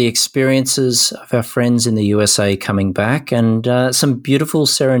 some of the experiences of our friends in the USA coming back, and some beautiful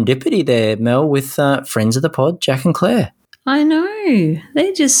serendipity there, Mel, with friends of the pod, Jack and Claire. I know.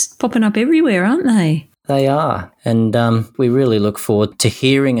 They're just popping up everywhere, aren't they? They are. And we really look forward to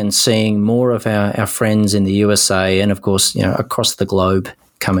hearing and seeing more of our friends in the USA and, of course, across the globe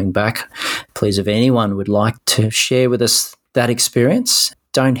coming back. Please, if anyone would like to share with us that experience,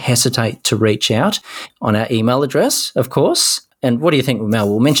 don't hesitate to reach out on our email address, of course. And what do you think, Mel?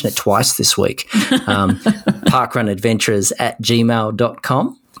 We'll mention it twice this week.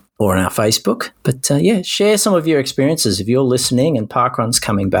 parkrunadventures@gmail.com or on our Facebook. But, share some of your experiences. If you're listening and parkrun's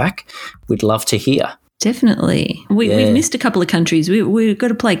coming back, we'd love to hear. Definitely. We've missed a couple of countries. We've got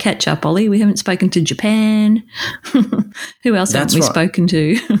to play catch up, Ollie. We haven't spoken to Japan. Who else haven't we spoken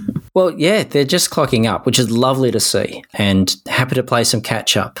to? Well, yeah, they're just clocking up, which is lovely to see, and happy to play some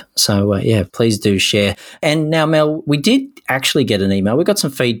catch up. So, please do share. And now, Mel, we did actually get an email. We got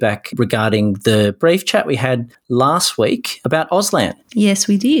some feedback regarding the brief chat we had last week about Auslan. Yes,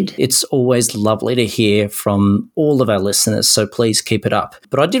 we did. It's always lovely to hear from all of our listeners, so please keep it up.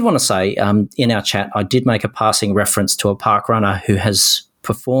 But I did want to say, in our chat, I did make a passing reference to a parkrunner who has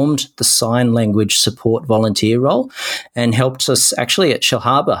performed the sign language support volunteer role and helped us actually at Shell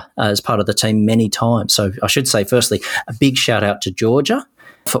Harbour as part of the team many times. So I should say, firstly, a big shout out to Georgia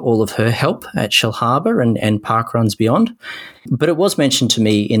for all of her help at Shell Harbour and parkruns beyond. But it was mentioned to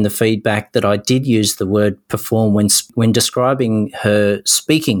me in the feedback that I did use the word perform when describing her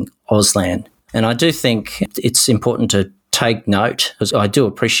speaking Auslan. And I do think it's important to take note, because I do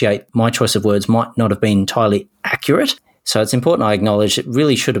appreciate my choice of words might not have been entirely accurate. So it's important I acknowledge it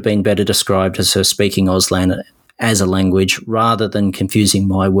really should have been better described as her speaking Auslan as a language rather than confusing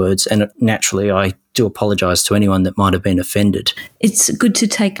my words. And naturally, I do apologise to anyone that might have been offended. It's good to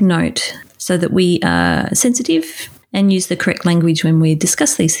take note so that we are sensitive and use the correct language when we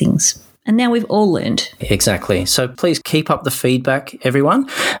discuss these things. And now we've all learned. Exactly. So please keep up the feedback, everyone.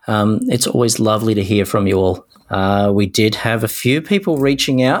 It's always lovely to hear from you all. We did have a few people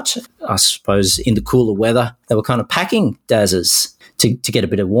reaching out, I suppose, in the cooler weather. They were kind of packing dazzers to get a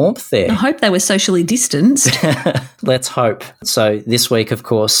bit of warmth there. I hope they were socially distanced. Let's hope. So this week, of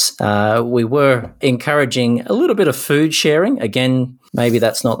course, we were encouraging a little bit of food sharing. Again, maybe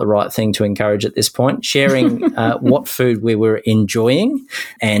that's not the right thing to encourage at this point. Sharing what food we were enjoying,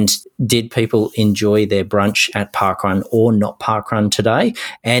 and did people enjoy their brunch at parkrun or not parkrun today,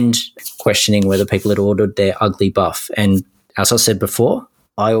 and questioning whether people had ordered their ugly buff. And as I said before,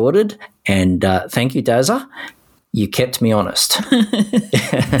 I ordered, and thank you, Dazza. You kept me honest.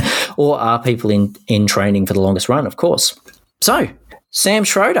 Or are people in training for the longest run, of course. So Sam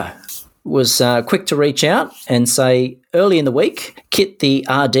Schroeder was quick to reach out and say, early in the week, Kit the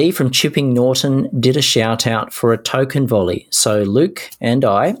RD from Chipping Norton did a shout out for a token volley. So Luke and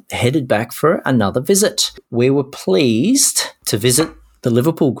I headed back for another visit. We were pleased to visit the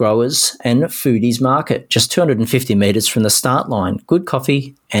Liverpool Growers and Foodies Market, just 250 metres from the start line. Good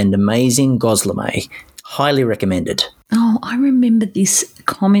coffee and amazing gozleme. Highly recommended. Oh, I remember this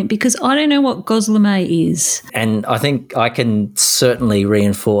comment because I don't know what gozleme is. And I think I can certainly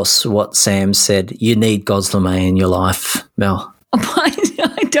reinforce what Sam said. You need gozleme in your life, Mel.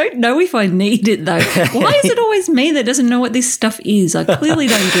 I don't know if I need it, though. Why is it always me that doesn't know what this stuff is? I clearly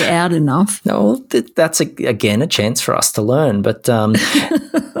don't get out enough. No, that's, again, a chance for us to learn. But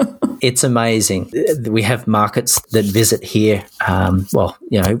it's amazing. We have markets that visit here,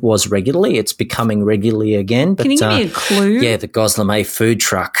 was regularly. It's becoming regularly again. But, can you give me a clue? Yeah, the Goslamay food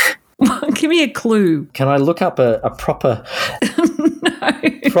truck. Give me a clue. Can I look up a proper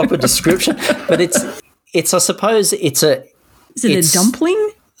proper description? But it's I suppose it's a... Is it a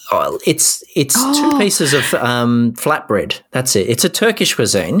dumpling? Oh, it's 2 pieces of flatbread. That's it. It's a Turkish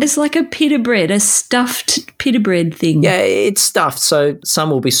cuisine. It's like a pita bread, a stuffed pita bread thing. Yeah, it's stuffed. So some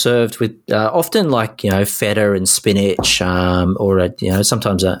will be served with often like, feta and spinach or,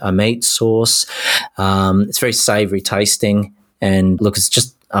 sometimes a meat sauce. It's very savoury tasting. And look, it's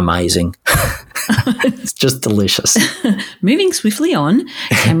just amazing. It's just delicious. Moving swiftly on,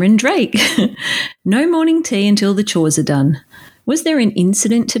 Cameron Drake. No morning tea until the chores are done. Was there an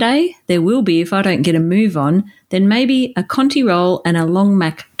incident today? There will be if I don't get a move on. Then maybe a Conti roll and a long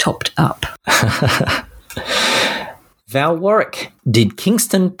mac topped up. Val Warwick did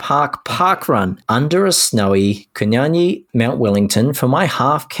Kingston Park parkrun under a snowy Kunyanyi Mount Wellington for my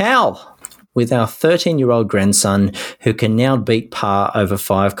half cow with our 13-year-old grandson who can now beat par over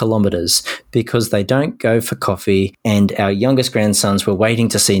 5 kilometres because they don't go for coffee, and our youngest grandsons were waiting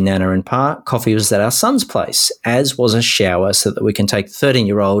to see Nana and Pa. Coffee was at our son's place, as was a shower so that we can take the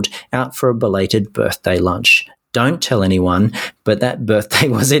 13-year-old out for a belated birthday lunch. Don't tell anyone, but that birthday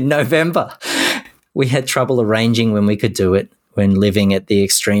was in November. We had trouble arranging when we could do it, when living at the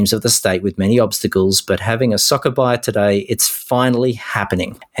extremes of the state with many obstacles, but having a soccer buy today, it's finally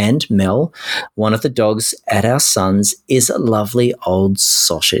happening. And Mel, one of the dogs at our son's, is a lovely old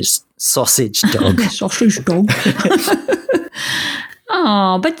sausage dog. Sausage dog.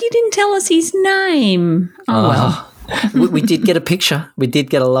 Oh, but you didn't tell us his name. Oh, well. We did get a picture. We did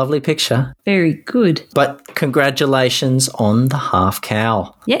get a lovely picture. Very good. But congratulations on the half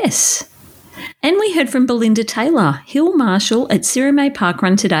cow. Yes. And we heard from Belinda Taylor, Hill Marshal at Sirime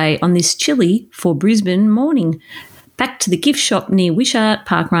Parkrun today on this chilly for Brisbane morning. Back to the gift shop near Wishart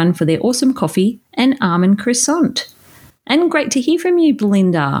Parkrun for their awesome coffee and almond croissant. And great to hear from you,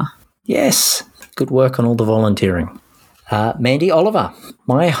 Belinda. Yes, good work on all the volunteering. Mandy Oliver,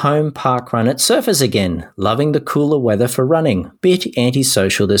 my home park run at Surfers again, loving the cooler weather for running. Bit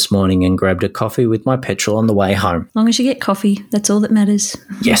antisocial this morning and grabbed a coffee with my petrol on the way home. As long as you get coffee, that's all that matters.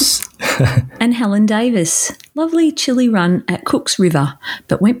 Yes. And Helen Davis, lovely chilly run at Cooks River,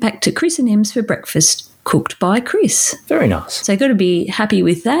 but went back to Chris and Em's for breakfast, cooked by Chris. Very nice. So got to be happy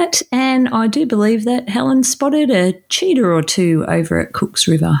with that. And I do believe that Helen spotted a cheetah or two over at Cooks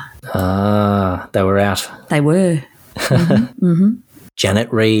River. They were out. They were. Mm-hmm, mm-hmm.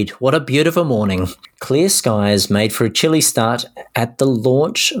 Janet Reid, what a beautiful morning. Clear skies made for a chilly start at the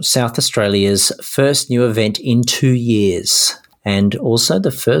launch of South Australia's first new event in 2 years, and also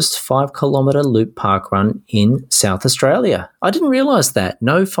the first 5 kilometre loop park run in South Australia. I didn't realise that.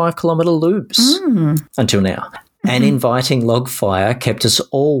 No 5 kilometre loops until now. An inviting log fire kept us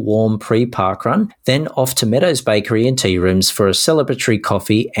all warm pre-park run, then off to Meadows Bakery and Tea Rooms for a celebratory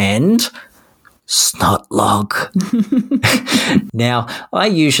coffee and snot log. Now, I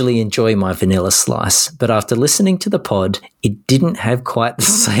usually enjoy my vanilla slice, but after listening to the pod, it didn't have quite the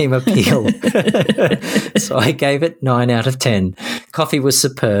same appeal. So I gave it 9 out of 10. Coffee was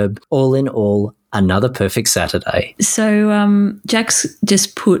superb. All in all, another perfect Saturday. So Jack's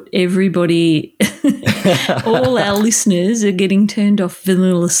just put everybody, all our listeners are getting turned off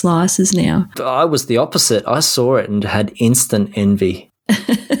vanilla slices now. I was the opposite. I saw it and had instant envy.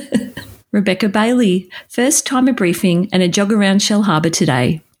 Rebecca Bailey, first timer briefing and a jog around Shell Harbour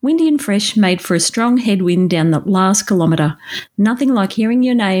today. Windy and fresh, made for a strong headwind down the last kilometre. Nothing like hearing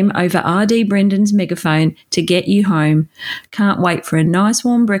your name over RD Brendan's megaphone to get you home. Can't wait for a nice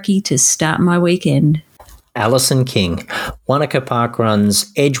warm brekkie to start my weekend. Alison King, Wanaka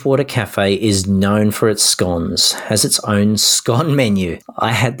Parkrun's Edgewater Cafe is known for its scones, has its own scone menu.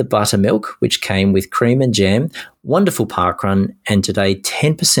 I had the buttermilk, which came with cream and jam. Wonderful parkrun, and today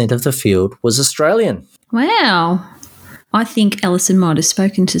 10% of the field was Australian. Wow. I think Alison might have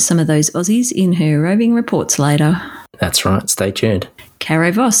spoken to some of those Aussies in her roving reports later. That's right, stay tuned. Caro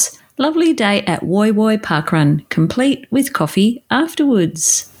Voss, lovely day at Woi Woi Parkrun, complete with coffee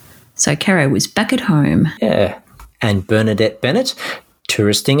afterwards. So Caro was back at home. Yeah. And Bernadette Bennett,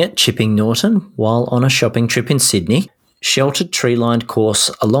 touristing at Chipping Norton while on a shopping trip in Sydney. Sheltered tree-lined course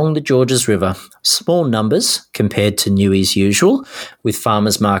along the Georges River. Small numbers compared to Newey's usual, with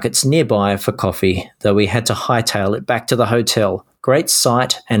farmers markets nearby for coffee, though we had to hightail it back to the hotel. Great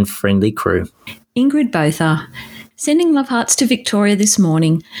sight and friendly crew. Ingrid Botha, Sending love hearts to Victoria this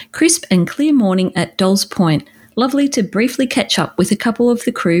morning. Crisp and clear morning at Dolls Point. Lovely to briefly catch up with a couple of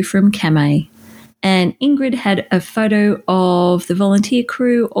the crew from Camay. And Ingrid had a photo of the volunteer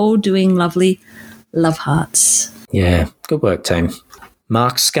crew all doing lovely love hearts. Yeah, good work, team.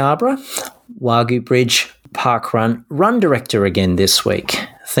 Mark Scarborough, Wagyu Bridge Parkrun Run Director again this week.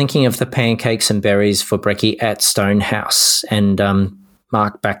 Thinking of the pancakes and berries for brekkie at Stonehouse. And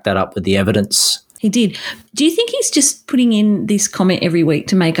Mark backed that up with the evidence. He did. Do you think he's just putting in this comment every week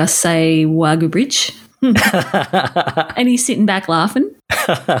to make us say Wagyu Bridge? And he's sitting back laughing?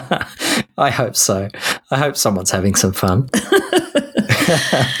 I hope so. I hope someone's having some fun.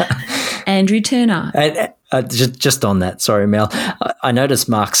 Andrew Turner. And, just on that, sorry, Mel, I noticed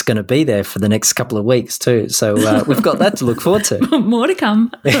Mark's going to be there for the next couple of weeks too, so we've got that to look forward to. More to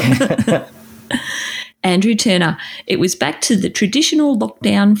come. Andrew Turner. It was back to the traditional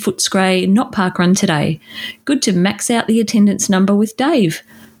lockdown Footscray, not parkrun today. Good to max out the attendance number with Dave.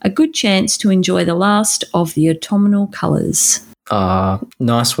 A good chance to enjoy the last of the autumnal colours.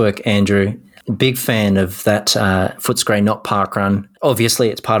 Nice work, Andrew. Big fan of that Footscray, not parkrun. Obviously,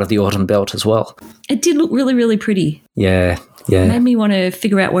 it's part of the autumn belt as well. It did look really, really pretty. Yeah. Made me want to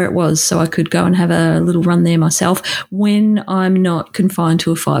figure out where it was so I could go and have a little run there myself when I'm not confined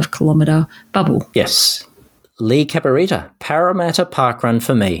to a 5-kilometre bubble. Yes. Lee Cabarita, Parramatta Parkrun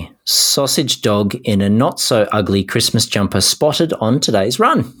for me. Sausage dog in a not-so-ugly Christmas jumper spotted on today's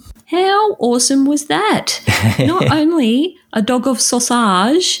run. How awesome was that? Not only a dog of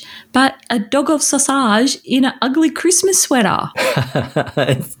sausage, but a dog of sausage in an ugly Christmas sweater.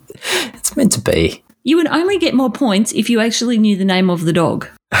 It's meant to be. You would only get more points if you actually knew the name of the dog.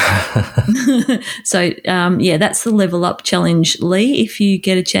 So, that's the level up challenge, Lee, if you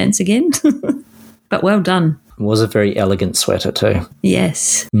get a chance again. But well done. It was a very elegant sweater too.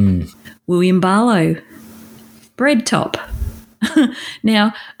 Yes. William Barlow, bread top.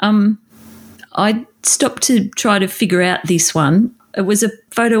 Now, I stopped to try to figure out this one. It was a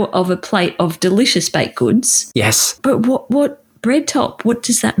photo of a plate of delicious baked goods. Yes. But what bread top, what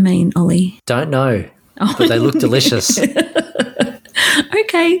does that mean, Ollie? Don't know, but they look delicious.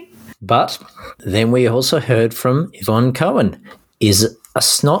 Okay. But then we also heard from Yvonne Cohen. Is a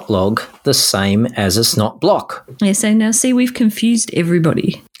snot log the same as a snot block? Yeah, so now see, we've confused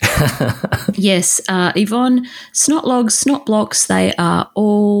everybody. Yes, Yvonne, snot logs, snot blocks, they are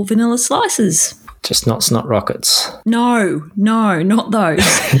all vanilla slices. Just not snot rockets. No, not those.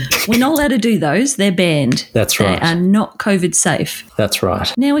 We're not allowed to do those. They're banned. That's right. They are not COVID safe. That's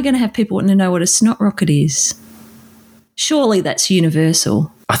right. Now we're going to have people wanting to know what a snot rocket is. Surely that's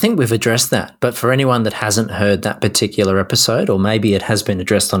universal. I think we've addressed that, but for anyone that hasn't heard that particular episode, or maybe it has been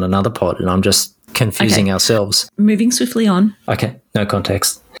addressed on another pod and I'm just confusing ourselves. Moving swiftly on. Okay, no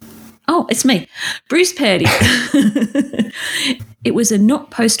context. Oh, it's me. Bruce Purdy. It was a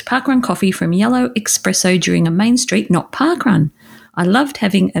not post parkrun coffee from Yellow Espresso during a Main Street not parkrun. I loved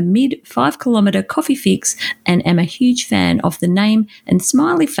having a mid 5-kilometre coffee fix and am a huge fan of the name and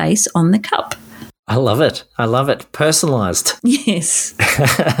smiley face on the cup. I love it. Personalised. Yes.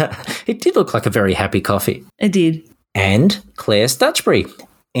 It did look like a very happy coffee. It did. And Claire Stutchbury,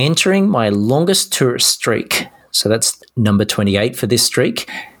 entering my longest tourist streak. So that's number 28 for this streak.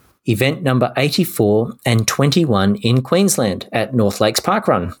 Event number 84 and 21 in Queensland at North Lakes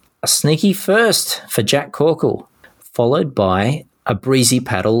Parkrun. A sneaky first for Jack Corkle, followed by a breezy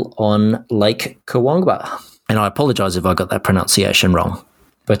paddle on Lake Kawangba. And I apologise if I got that pronunciation wrong.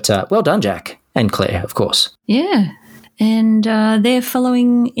 But well done, Jack. And Claire, of course. Yeah. And they're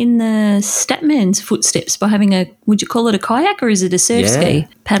following in the Statman's footsteps by having would you call it a kayak or is it a surf ski?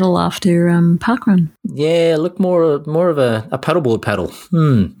 Paddle after parkrun. Yeah, look more of a paddleboard paddle.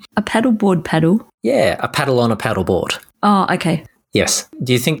 A paddleboard paddle? Yeah, a paddle on a paddleboard. Oh, okay. Yes.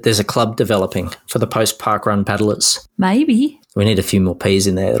 Do you think there's a club developing for the post-parkrun paddlers? Maybe. We need a few more P's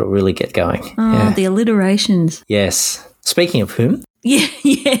in there that'll really get going. Oh, yeah. The alliterations. Yes. Speaking of whom?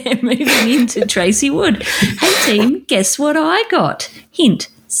 Yeah, moving into Tracy Wood. Hey team, guess what I got? Hint,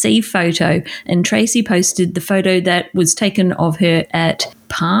 see photo. And Tracy posted the photo that was taken of her at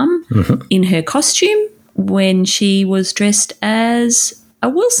Palm in her costume when she was dressed as a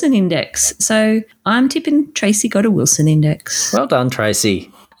Wilson Index. So I'm tipping Tracy got a Wilson Index. Well done,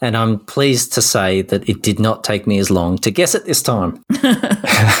 Tracy. And I'm pleased to say that it did not take me as long to guess it this time.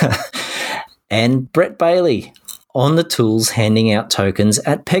 And Brett Bailey, on the tools handing out tokens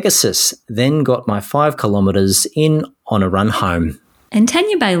at Pegasus, then got my 5 kilometres in on a run home. And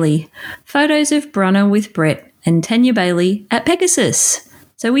Tanya Bailey, photos of Brunner with Brett and Tanya Bailey at Pegasus.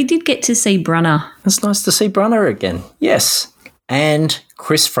 So we did get to see Brunner. It's nice to see Brunner again, yes. And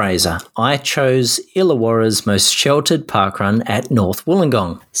Chris Fraser, I chose Illawarra's most sheltered parkrun at North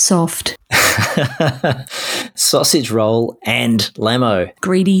Wollongong. Soft. Sausage roll and lamo.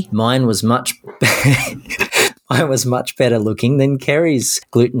 Greedy. Mine was much better looking than Kerry's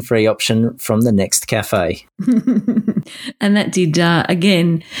gluten-free option from the next cafe. And that did,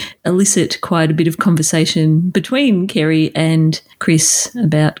 again, elicit quite a bit of conversation between Kerry and Chris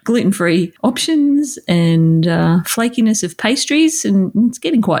about gluten-free options and flakiness of pastries, and it's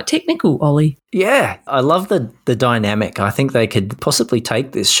getting quite technical, Ollie. Yeah, I love the dynamic. I think they could possibly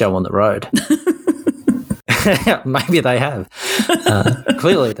take this show on the road. Maybe they have.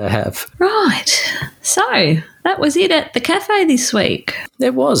 Clearly they have. Right. So that was it at the cafe this week.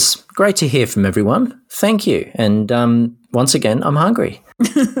 It was. Great to hear from everyone. Thank you. And once again, I'm hungry.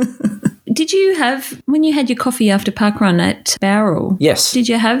 Did you have, when you had your coffee after parkrun at Bowral? Yes. Did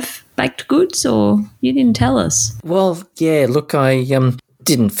you have baked goods, or you didn't tell us? Well, yeah, look, I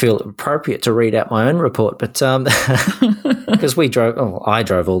didn't feel it appropriate to read out my own report, but because I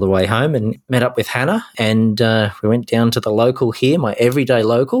drove all the way home and met up with Hannah, and we went down to the local here, my everyday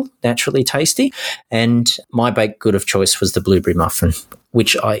local, Naturally Tasty, and my baked good of choice was the blueberry muffin,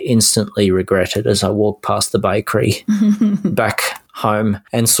 which I instantly regretted as I walked past the bakery back home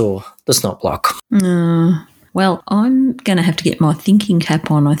and saw the snot block. Well, I'm going to have to get my thinking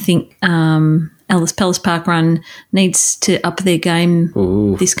cap on. I think Alice Palace Parkrun needs to up their game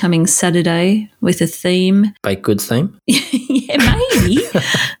this coming Saturday with a theme. Baked goods theme? Yeah, maybe.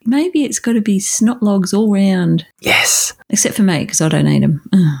 Maybe it's got to be snot logs all round. Yes. Except for me, because I don't eat them.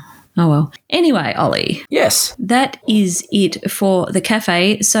 Oh, well. Anyway, Ollie. Yes. That is it for the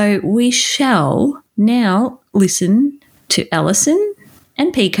cafe. So we shall now listen to Alison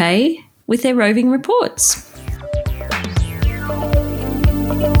and PK with their roving reports.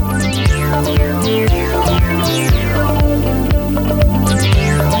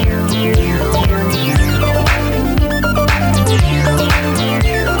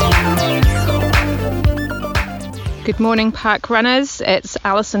 Good morning, park runners. It's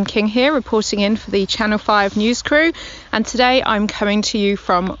Alison King here, reporting in for the Channel 5 news crew, and today I'm coming to you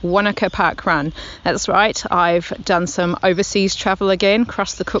from Wanaka Parkrun. That's right, I've done some overseas travel again,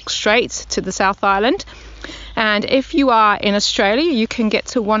 across the Cook Strait to the South Island. And if you are in Australia, you can get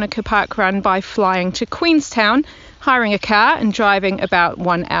to Wanaka Parkrun by flying to Queenstown, hiring a car and driving about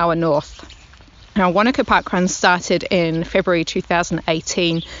 1 hour north. Now, Wanaka Parkrun started in February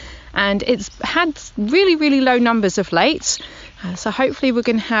 2018, and it's had really, really low numbers of late. So hopefully we're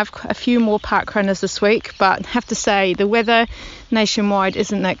going to have a few more park runners this week, but I have to say the weather nationwide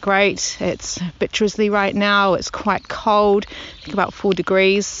isn't that great. It's a bit drizzly right now. It's quite cold, I think about 4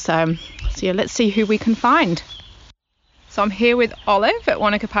 degrees. So yeah, let's see who we can find. So I'm here with Olive at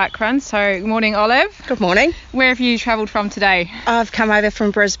Wanaka Parkrun. So good morning, Olive. Good morning. Where have you travelled from today? I've come over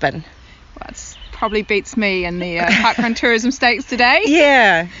from Brisbane. That's probably beats me in the parkrun tourism stakes today.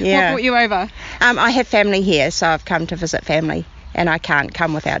 Yeah. What brought you over? I have family here, so I've come to visit family, and I can't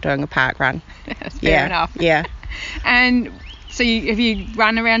come without doing a parkrun. That's fair enough. Yeah. And so have you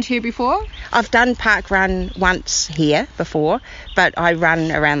run around here before? I've done parkrun once here before, but I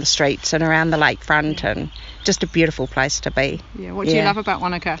run around the streets and around the lakefront, and just a beautiful place to be. Yeah. What do you love about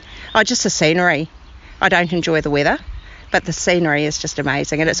Wanaka? Oh, just the scenery. I don't enjoy the weather, but the scenery is just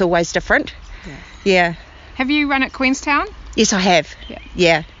amazing, and it's always different. Yeah. Have you run at Queenstown? Yes, I have.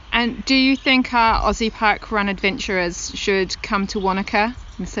 Yeah. And do you think our Aussie park run adventurers should come to Wanaka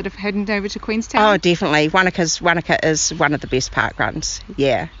instead of heading over to Queenstown? Oh, definitely. Wanaka is one of the best park runs.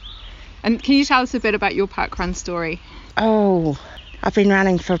 Yeah. And can you tell us a bit about your park run story? Oh, I've been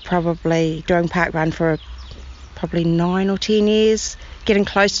running doing park run for probably 9 or 10 years, getting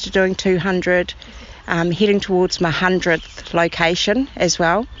close to doing 200. Heading towards my 100th location as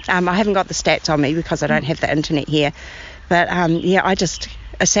well. I haven't got the stats on me because I don't have the internet here. But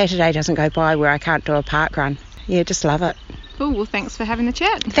a Saturday doesn't go by where I can't do a park run. Yeah, just love it. Cool, well thanks for having the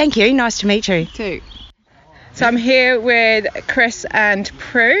chat. Thank you, nice to meet you. Too. So I'm here with Chris and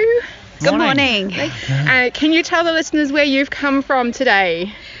Prue. Good morning. Can you tell the listeners where you've come from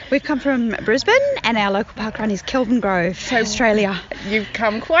today? We've come from Brisbane, and our local park run is Kelvin Grove, Australia. You've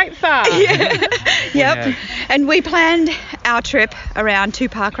come quite far. Yep. And we planned our trip around 2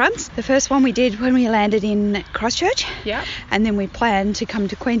 park runs. The first one we did when we landed in Christchurch. Yep. And then we planned to come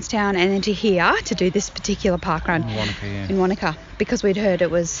to Queenstown and then to here to do this particular park run in Wanaka, because we'd heard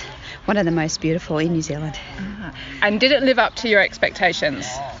it was one of the most beautiful in New Zealand. And did it live up to your expectations?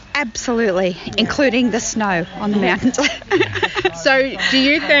 Absolutely, including the snow on the mountains. So do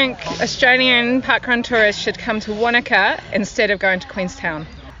you think Australian parkrun tourists should come to Wanaka instead of going to Queenstown?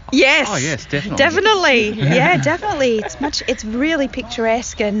 Yes. Oh, yes, definitely. Definitely. Yeah, definitely. It's really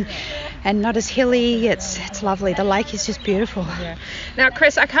picturesque and not as hilly. It's lovely. The lake is just beautiful. Yeah. Now,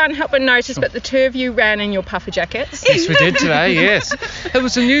 Chris, I can't help but notice, but the two of you ran in your puffer jackets. Yes, we did today, yes. It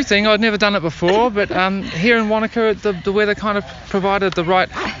was a new thing. I'd never done it before, but here in Wanaka, the weather kind of provided the right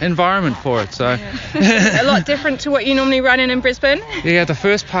environment for it. So A lot different to what you normally run in Brisbane. Yeah, the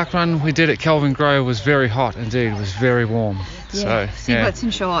first park run we did at Kelvin Grove was very hot indeed. It was very warm. Yeah, singlets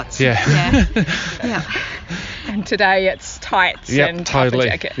and shorts. Yeah. Yeah. And today it's tights and totally.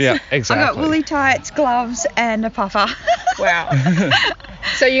 puffer jackets. Yeah, exactly. I got woolly tights, gloves and a puffer. Wow.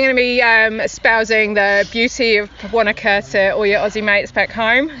 So you're going to be espousing the beauty of Wanaka to all your Aussie mates back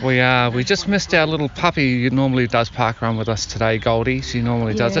home? We are. We just missed our little puppy who normally does parkrun with us today, Goldie. She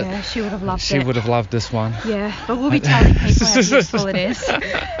normally does it. Yeah, she would have loved it. She would have loved this one. Yeah, but we'll be telling people how useful it is.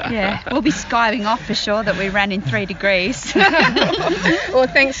 Yeah, we'll be skiving off for sure that we ran in 3 degrees. Well,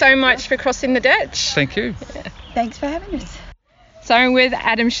 thanks so much for crossing the ditch. Thank you. Yeah. Thanks for having us. So I'm with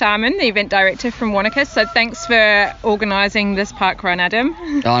Adam Sharman, the event director from Wanaka. So thanks for organising this park run, Adam.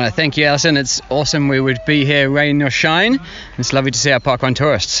 Oh, no, thank you, Alison. It's awesome we would be here, rain or shine. It's lovely to see our park run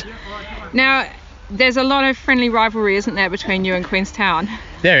tourists. Now, there's a lot of friendly rivalry, isn't there, between you and Queenstown?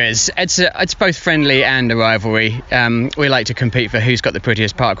 There is. It's both friendly and a rivalry. We like to compete for who's got the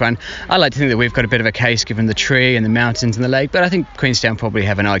prettiest parkrun. I like to think that we've got a bit of a case given the tree and the mountains and the lake, but I think Queenstown probably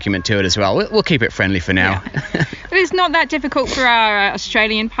have an argument to it as well. We'll keep it friendly for now. Yeah. But it's not that difficult for our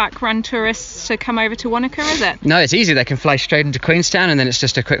Australian parkrun tourists to come over to Wanaka, is it? No, it's easy. They can fly straight into Queenstown and then it's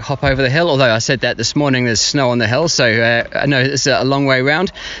just a quick hop over the hill. Although I said that this morning, there's snow on the hill, so I know it's a long way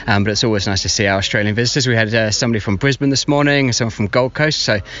round, but it's always nice to see our Australian visitors. We had somebody from Brisbane this morning, someone from Gold Coast,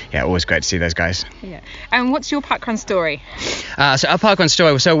 so yeah, always great to see those guys. Yeah. And what's your parkrun story? So our parkrun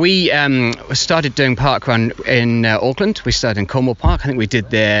story, so we started doing parkrun in Auckland. We started in Cornwall Park. I think we did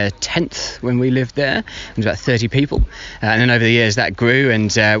their 10th when we lived there. It was about 30 people. And then over the years that grew,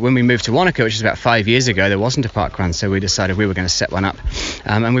 and when we moved to Wanaka, which was about 5 years ago, there wasn't a parkrun, so we decided we were going to set one up.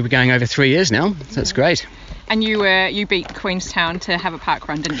 And we've been going over 3 years now, so that's great. And you beat Queenstown to have a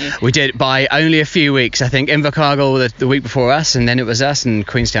parkrun, didn't you? We did, by only a few weeks. I think Invercargill the week before us, and then it was us, and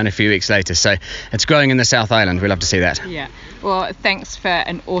Queenstown a few weeks later. So it's growing in the South Island. We love to see that. Yeah. Well, thanks for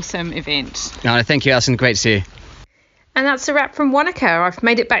an awesome event. No, thank you, Alison. Great to see you. And that's a wrap from Wanaka. I've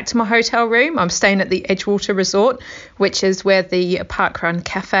made it back to my hotel room. I'm staying at the Edgewater Resort, which is where the Parkrun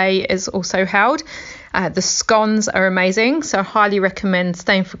Cafe is also held. The scones are amazing, so I highly recommend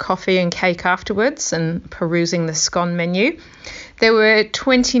staying for coffee and cake afterwards and perusing the scone menu. There were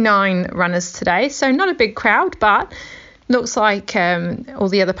 29 runners today, so not a big crowd, but looks like all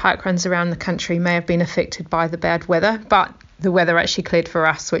the other parkruns around the country may have been affected by the bad weather, but the weather actually cleared for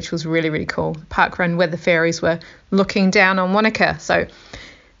us, which was really, really cool. Parkrun weather fairies were looking down on Wanaka. So,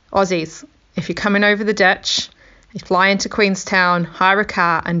 Aussies, if you're coming over the ditch, you fly into Queenstown, hire a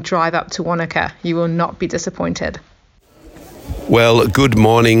car and drive up to Wanaka. You will not be disappointed. Well, good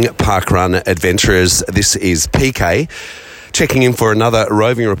morning, parkrun adventurers. This is PK, checking in for another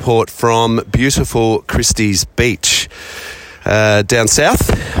roving report from beautiful Christies Beach. Down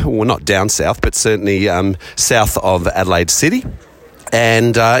south, well, not down south, but certainly south of Adelaide City.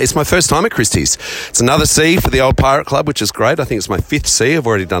 And it's my first time at Christies. It's another C for the old Pirate Club, which is great. I think it's my 5th C. I've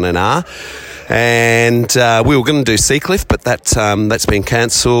already done an R. And we were going to do Seacliff, but that's been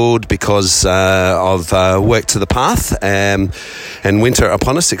cancelled because of work to the path and winter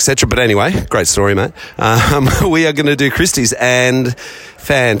upon us, etc. But anyway, great story, mate. We are going to do Christies, and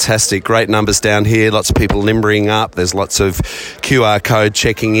fantastic, great numbers down here, lots of people limbering up, there's lots of QR code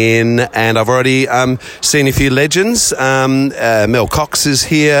checking in, and I've already seen a few legends. Mel Cox is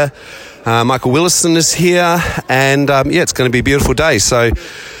here, Michael Willison is here, and it's going to be a beautiful day. So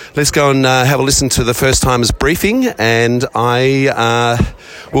let's go and have a listen to the first timers briefing, and I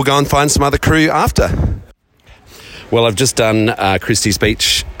will go and find some other crew after. Well, I've just done Christies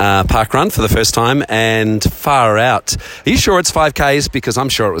Beach parkrun for the first time, and far out. Are you sure it's 5Ks? Because I'm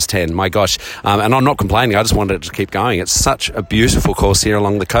sure it was 10. My gosh. And I'm not complaining. I just wanted it to keep going. It's such a beautiful course here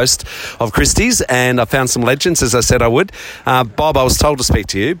along the coast of Christies, and I found some legends, as I said I would. Bob, I was told to speak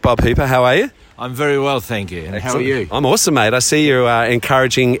to you. Bob Hooper, how are you? I'm very well, thank you. And Excellent. How are you? I'm awesome, mate. I see you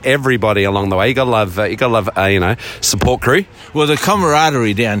encouraging everybody along the way. You got to love, support crew. Well, the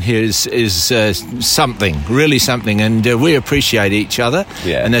camaraderie down here is something, really something, and we appreciate each other.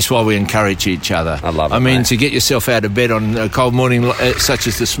 Yeah. And that's why we encourage each other. I love it. I mean, mate. to get yourself out of bed on a cold morning such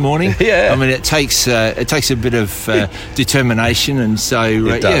as this morning. Yeah. I mean, it takes a bit of determination, and so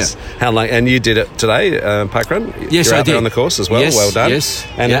it does. Yeah. How long? And you did it today, parkrun? Yes, You're I out did there on the course as well. Yes, Well done. Yes.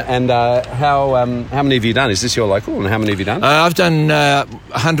 And how how many have you done? Is this your local, and how many have you done? I've done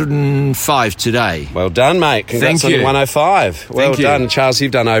 105 today. Well done, mate. Congrats on your 105. Well done. Charles,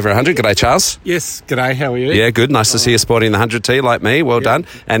 you've done over 100. G'day, Charles. Yes, g'day. How are you? Yeah, good. Nice to see you sporting the 100T like me. Well done.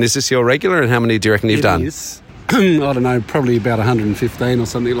 And is this your regular, and how many do you reckon you've done? Yes. I don't know, probably about 115 or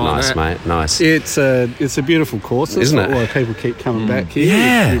something like that. Nice, mate. Nice. It's a beautiful course. Isn't it? That's why people keep coming back here.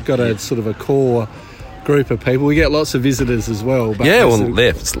 Yeah. We've got a sort of a core group of people. We get lots of visitors as well. But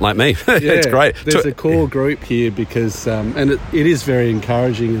it's like me. It's great. There's a core group here because, and it is very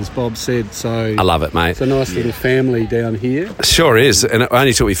encouraging, as Bob said. So I love it, mate. It's a nice little family down here. Sure is, and it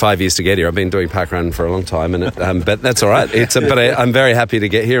only took me 5 years to get here. I've been doing parkrun for a long time, and but that's all right. I'm very happy to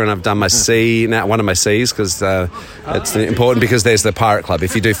get here, and I've done my C now, one of my Cs, because it's important because there's the Pirate Club.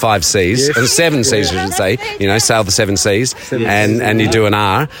 If you do 5 Cs and 7 Cs, I should say, sail the 7 Cs, and you do an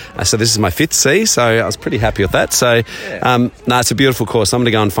R. So this is my 5th C. So I was pretty happy with that. So it's a beautiful course. I'm going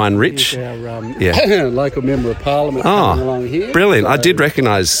to go and find Rich. Our local member of Parliament coming along here. Brilliant. I did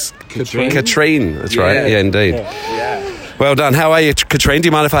recognise Katrine. That's right. Yeah, indeed. Yeah. Well done. How are you, Katrine? Do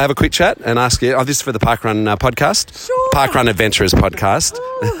you mind if I have a quick chat and ask you? This is for the Parkrun podcast. Sure. Parkrun Adventurers podcast.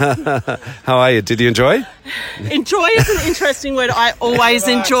 How are you? Did you enjoy? Enjoy is an interesting word. I always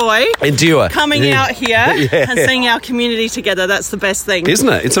enjoy Endure. coming out here and seeing our community together. That's the best thing, isn't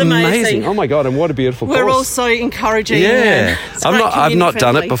it? It's amazing. Oh my God! And what a beautiful course. We're all so encouraging. Yeah, I've not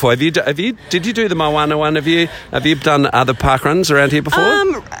done it before. Did you do the Moana one? Have you done other parkruns around here before?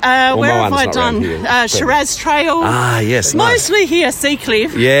 Where have I done? Shiraz Trail. Yes. Mostly here,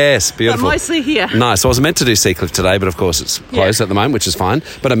 Seacliff. Yes, beautiful. But mostly here. Nice. I was meant to do Seacliff today, but of course it's closed at the moment, which is fine.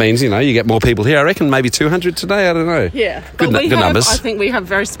 But it means, you get more people here. I reckon maybe 200 today. I don't know. Yeah. Good numbers. I think we have a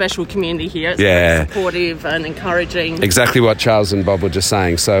very special community here. It's very supportive and encouraging. Exactly what Charles and Bob were just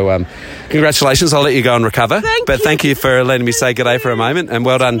saying. So congratulations. I'll let you go and recover. Thank you for letting me say good day for a moment. And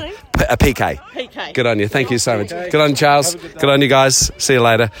well done, PK. Good on you. Thank you so much. Good on you, Charles. Good on you guys. See you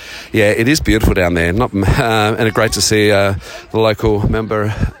later. Yeah, it is beautiful down there. And it's great to see the local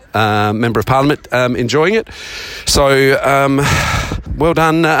member of Parliament enjoying it. So well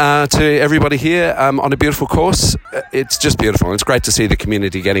done to everybody here on a beautiful course. It's just beautiful. It's great to see the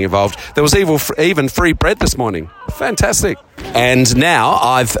community getting involved. There was even free bread this morning. Fantastic. And now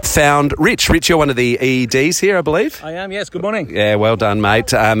I've found Rich. Rich, you're one of the EDs here, I believe. I am, yes. Good morning. Yeah, well done,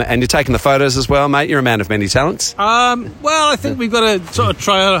 mate. And you're taking the photos as well, mate. You're a man of many talents. Well, I think we've got to sort of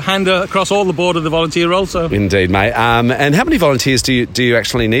try our hand across all the board of the volunteer role. So indeed, mate. And how many volunteers do you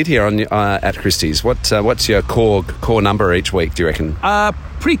actually need here at Christies? What's your core number each week, do you reckon?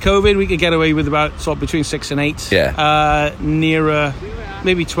 Pre-COVID, we could get away with about between 6 and 8. Yeah. Nearer,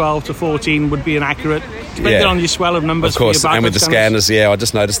 maybe 12 to 14 would be inaccurate, depending on your swell of numbers. Of course, and with the scanners, I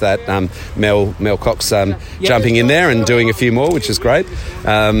just noticed that Mel Cox jumping in there and doing a few more, which is great.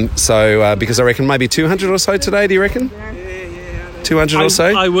 Because I reckon maybe 200 or so today, do you reckon? 200 or so?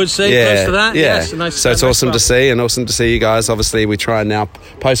 I would say close to that, yes. Nice. So it's awesome to see, and awesome to see you guys. Obviously, we try now,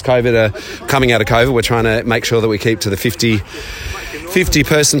 post-COVID, coming out of COVID, we're trying to make sure that we keep to the 50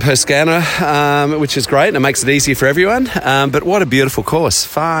 person per scanner, which is great, and it makes it easy for everyone. But what a beautiful course,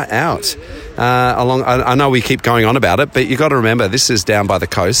 far out. I know we keep going on about it, but you've got to remember, this is down by the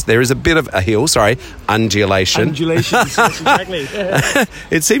coast. There is a bit of a hill, undulation. Undulations, yes, exactly.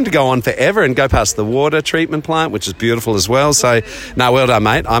 It seemed to go on forever and go past the water treatment plant, which is beautiful as well. So, well done,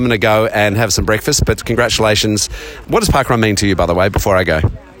 mate. I'm going to go and have some breakfast, but congratulations. What does parkrun mean to you, by the way, before I go?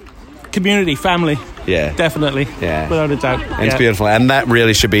 Community, family. Yeah. Definitely. Yeah. Without a doubt. And it's beautiful. And that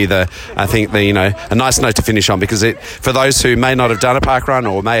really should be a nice note to finish on, because for those who may not have done a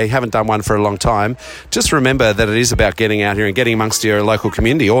parkrun or haven't done one for a long time, just remember that it is about getting out here and getting amongst your local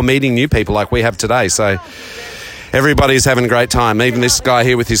community or meeting new people like we have today. So everybody's having a great time. Even this guy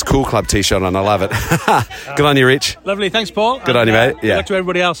here with his Cool Club t-shirt on. I love it. Good on you, Rich. Lovely. Thanks, Paul. Good on you, mate. Good luck to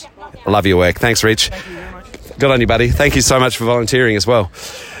everybody else. I love your work. Thanks, Rich. Thank you very much. Good on you, buddy. Thank you so much for volunteering as well.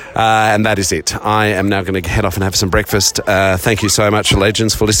 And that is it. I am now going to head off and have some breakfast. Thank you so much,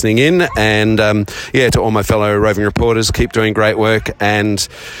 legends, for listening in. And to all my fellow roving reporters, keep doing great work. And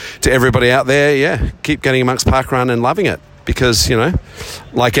to everybody out there, keep getting amongst parkrun and loving it. Because,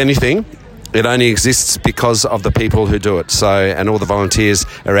 like anything, it only exists because of the people who do it. So, and all the volunteers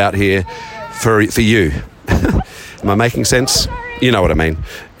are out here for you. Am I making sense? You know what I mean.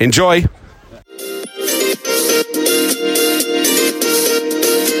 Enjoy.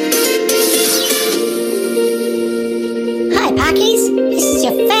 This is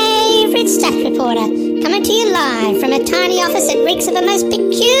your favourite staff reporter, coming to you live from a tiny office that reeks of a most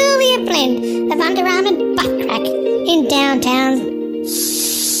peculiar blend of underarm and butt crack in downtown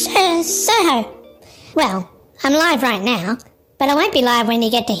Soho. Well, I'm live right now, But I won't be live when you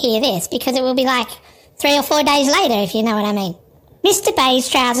get to hear this, because it will be like 3 or 4 days later, if you know what I mean. Mr. Bay's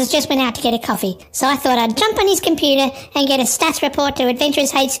trousers just went out to get a coffee, so I thought I'd jump on his computer and get a stats report to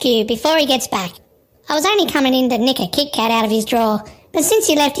Adventurers HQ before he gets back. I was only coming in to nick a Kit Kat out of his drawer, but since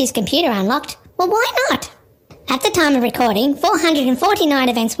he left his computer unlocked, well, why not? At the time of recording, 449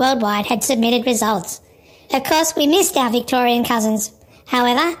 events worldwide had submitted results. Of course, we missed our Victorian cousins.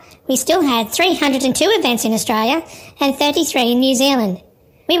 However, we still had 302 events in Australia and 33 in New Zealand.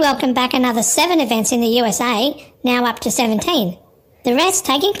 We welcomed back another 7 events in the USA, now up to 17. The rest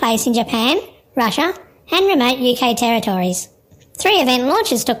taking place in Japan, Russia and remote UK territories. 3 event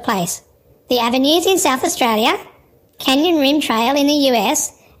launches took place. The Avenues in South Australia, Canyon Rim Trail in the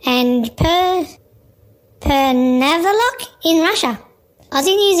US and Pernavalok in Russia.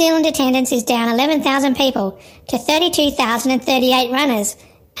 Aussie New Zealand attendance is down 11,000 people to 32,038 runners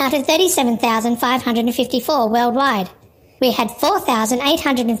out of 37,554 worldwide. We had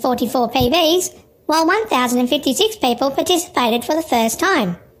 4,844 PBs, while 1,056 people participated for the first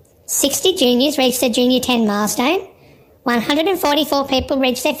time. 60 juniors reached their Junior 10 milestone, 144 people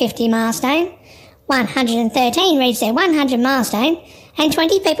reached their 50 milestone, 113 reached their 100 milestone, and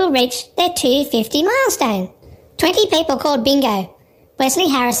 20 people reached their 250 milestone. 20 people called bingo. Wesley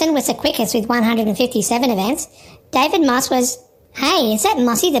Harrison was the quickest with 157 events. David Moss was, hey, is that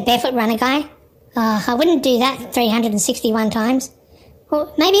Mossy, the barefoot runner guy? Oh, I wouldn't do that 361 times.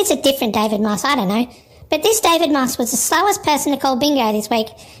 Well, maybe it's a different David Moss, I don't know. But this David Moss was the slowest person to call bingo this week,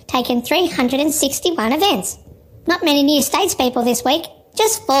 taking 361 events. Not many new states people this week,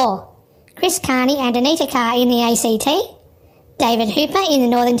 just 4. Chris Carney and Anita Carr in the ACT, David Hooper in the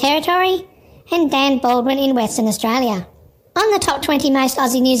Northern Territory, and Dan Baldwin in Western Australia. On the top 20 most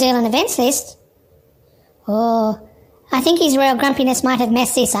Aussie New Zealand events list, I think his royal grumpiness might have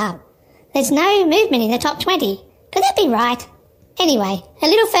messed this up. There's no movement in the top 20. Could that be right? Anyway, a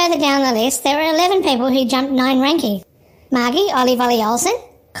little further down the list, there were 11 people who jumped 9 rankings. Margie Olly Olsen,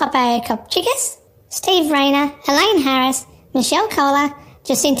 Coppo Kopchikis, Steve Rayner, Elaine Harris, Michelle Kohler,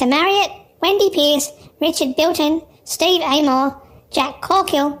 Jacinta Marriott, Wendy Pearce, Richard Bilton, Steve Amor, Jack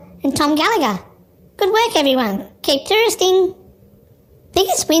Corkill, and Tom Gallagher. Good work, everyone. Keep touristing.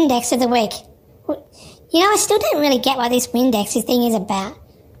 Biggest Windex of the week. You know, I still don't really get what this Windex thing is about.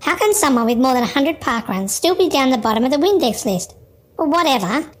 How can someone with more than 100 parkruns still be down the bottom of the Windex list? Well,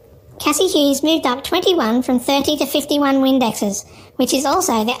 whatever. Cassie Hughes moved up 21 from 30 to 51 Windexes, which is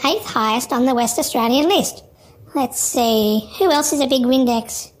also the 8th highest on the West Australian list. Let's see, who else is a big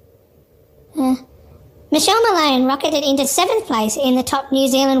Windex? Michelle Malone rocketed into 7th place in the top New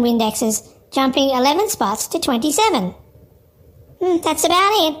Zealand Windexes, jumping 11 spots to 27. That's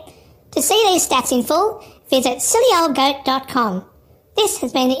about it. To see these stats in full, visit sillyoldgoat.com. This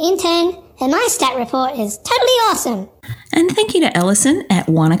has been The Intern, and my stat report is totally awesome. And thank you to Alison at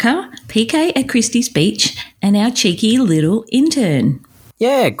Wanaka, PK at Christies Beach, and our cheeky little intern.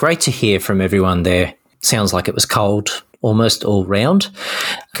 Yeah, great to hear from everyone there. Sounds like it was cold almost all round.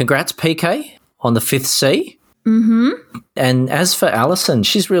 Congrats, PK, on the 5th C. Mm-hmm. And as for Alison,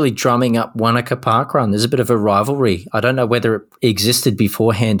 she's really drumming up Wanaka Parkrun. There's a bit of a rivalry. I don't know whether it existed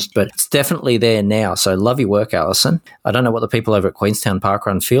beforehand, but it's definitely there now. So love your work, Alison. I don't know what the people over at Queenstown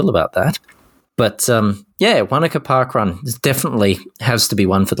Parkrun feel about that. But, yeah, Wanaka Parkrun definitely has to be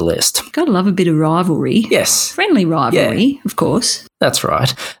one for the list. Gotta love a bit of rivalry. Yes. Friendly rivalry, of course. That's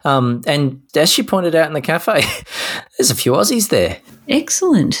right. And as she pointed out in the cafe, there's a few Aussies there.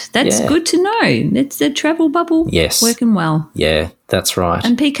 Excellent. That's good to know. It's the travel bubble working well. Yeah, that's right.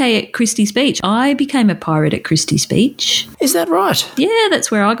 And PK at Christies Beach. I became a pirate at Christies Beach. Is that right? Yeah,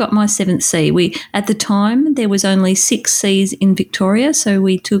 that's where I got my 7th C. At the time, there was only 6 Cs in Victoria, so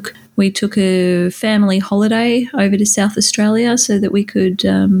we took a family holiday over to South Australia so that we could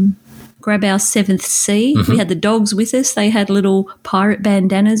grab our 7th C. Mm-hmm. We had the dogs with us. They had little pirate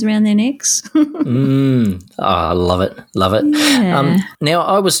bandanas around their necks. I love it. Love it. Yeah. Now,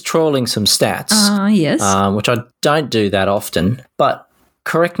 I was trawling some stats. Yes. Which I don't do that often, but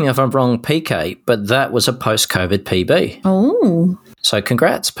correct me if I'm wrong, PK, but that was a post-COVID PB. Oh. So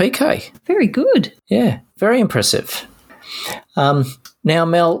congrats, PK. Very good. Yeah, very impressive. Now,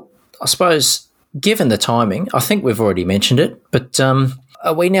 Mel, I suppose, given the timing, I think we've already mentioned it, but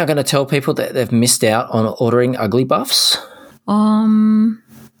are we now going to tell people that they've missed out on ordering Ugly Buffs?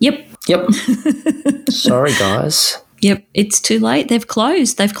 Yep. Sorry, guys. Yep, it's too late. They've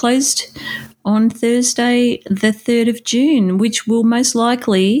closed. They've closed on Thursday, the 3rd of June, which will most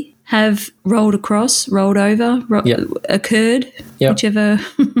likely have rolled over, occurred, whichever.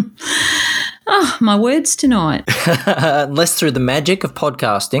 Oh, my words tonight. Unless through the magic of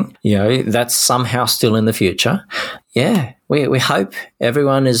podcasting, that's somehow still in the future. Yeah, we hope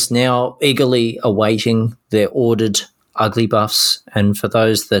everyone is now eagerly awaiting their ordered ugly buffs, and for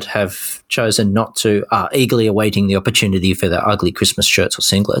those that have chosen not to, are eagerly awaiting the opportunity for their ugly Christmas shirts or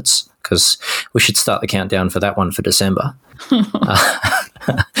singlets, because we should start the countdown for that one for December.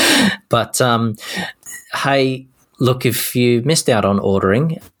 But hey, look, if you missed out on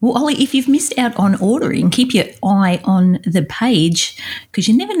ordering... Well, Ollie, if you've missed out on ordering, keep your eye on the page, because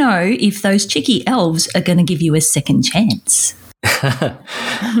you never know if those cheeky elves are going to give you a second chance.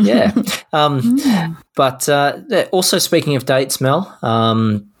 Yeah. But also, speaking of dates, Mel,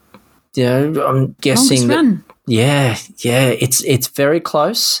 I'm guessing run. It's very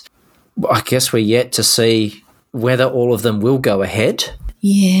close. I guess we're yet to see whether all of them will go ahead.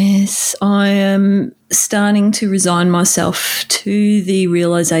 Yes, I am starting to resign myself to the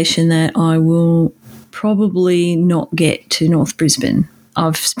realisation that I will probably not get to North Brisbane.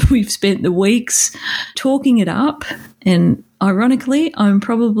 We've spent the weeks talking it up, and ironically, I'm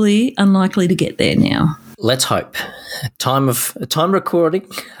probably unlikely to get there now. Let's hope. Time recording,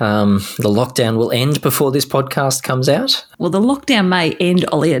 the lockdown will end before this podcast comes out. Well, the lockdown may end,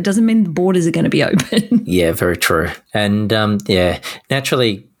 Ollie. It doesn't mean the borders are going to be open. Yeah, very true. And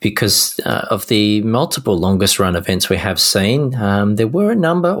naturally, because of the multiple longest run events we have seen, there were a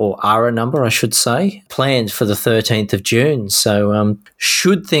number, I should say, planned for the 13th of June. So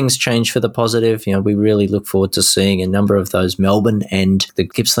should things change for the positive, we really look forward to seeing a number of those Melbourne and the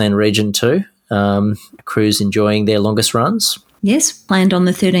Gippsland region too. Crews enjoying their longest runs. Yes, planned on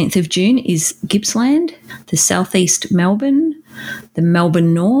the 13th of June is Gippsland, the Southeast Melbourne, the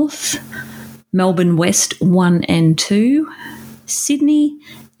Melbourne North, Melbourne West 1 and 2, Sydney,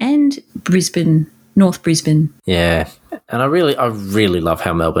 and Brisbane, North Brisbane. Yeah, and I really love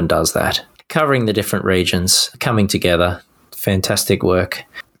how Melbourne does that, covering the different regions, coming together. Fantastic work.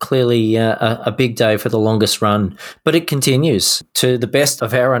 Clearly a big day for the longest run, but it continues to the best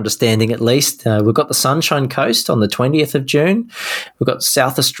of our understanding, at least. We've got the Sunshine Coast on the 20th of June. We've got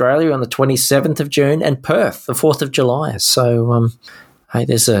South Australia on the 27th of June and Perth, the 4th of July. So, hey,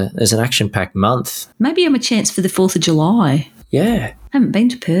 there's an action-packed month. Maybe I'm a chance for the 4th of July. Yeah. I haven't been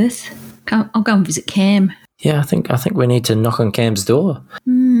to Perth. I'll go and visit Cam. Yeah, I think we need to knock on Cam's door.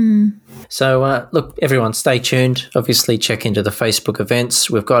 So, look, everyone, stay tuned. Obviously, check into the Facebook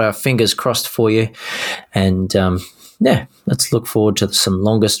events. We've got our fingers crossed for you. And, let's look forward to some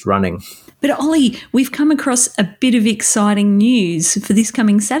longest running. But, Ollie, we've come across a bit of exciting news for this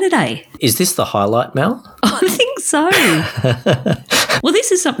coming Saturday. Is this the highlight, Mel? I think so. Well,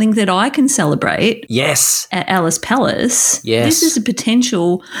 this is something that I can celebrate. Yes. At Alice Palace. Yes. This is a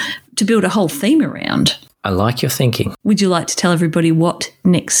potential to build a whole theme around. I like your thinking. Would you like to tell everybody what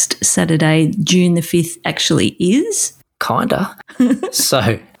next Saturday, June the 5th, actually is? Kinda.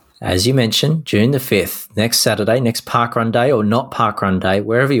 So, as you mentioned, June the 5th, next Saturday, next Parkrun Day or not Parkrun Day,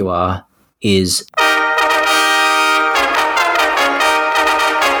 wherever you are, is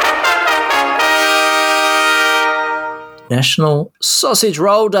National Sausage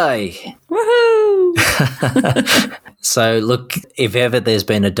Roll Day. Woohoo! So, look, if ever there's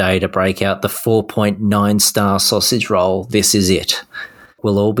been a day to break out the 4.9-star sausage roll, this is it.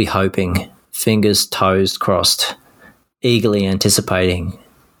 We'll all be hoping, fingers, toes crossed, eagerly anticipating.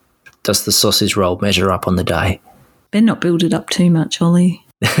 Does the sausage roll measure up on the day? Better not build it up too much, Ollie.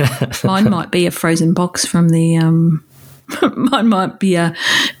 Mine might be a frozen box from the... mine might be a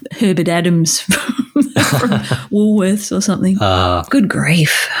Herbert Adams from Woolworths or something. Good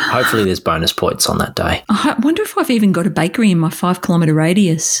grief. Hopefully there's bonus points on that day. I wonder if I've even got a bakery in my 5-kilometre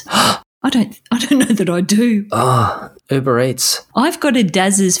radius. I don't know that I do. Oh, Uber Eats. I've got a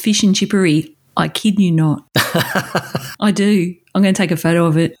Daz's fish and chippery. I kid you not. I do. I'm going to take a photo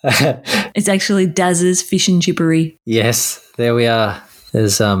of it. It's actually Daz's fish and chippery. Yes, there we are.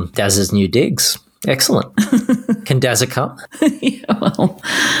 There's Daz's new digs. Excellent. Can Dazza come? Yeah, well.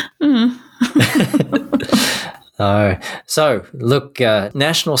 So, look,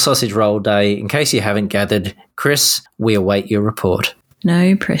 National Sausage Roll Day. In case you haven't gathered, Chris, we await your report.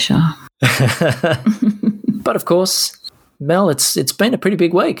 No pressure. But of course, Mel, it's been a pretty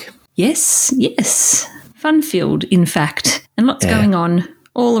big week. Yes. Fun-filled, in fact, and lots going on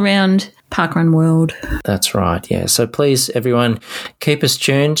all around Parkrun world. That's right, yeah. So please, everyone, keep us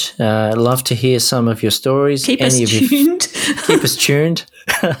tuned. I'd love to hear some of your stories. Keep us tuned. Keep us tuned.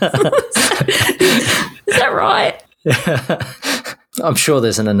 Is that right? I'm sure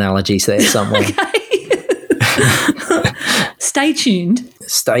there's an analogy there somewhere. Okay. Stay tuned.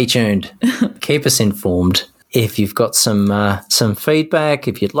 Stay tuned. Keep us informed. If you've got some feedback,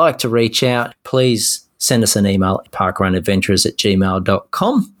 if you'd like to reach out, please send us an email at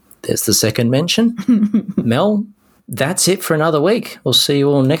parkrunadventures@gmail.com. There's the second mention. Mel, that's it for another week. We'll see you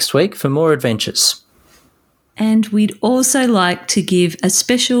all next week for more adventures. And we'd also like to give a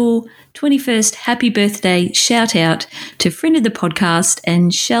special 21st happy birthday shout out to friend of the podcast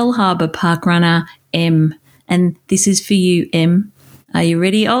and Shell Harbour parkrunner, M. And this is for you, M. Are you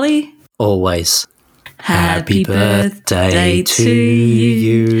ready, Ollie? Always. Happy birthday to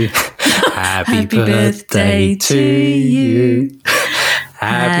you. Happy birthday to you.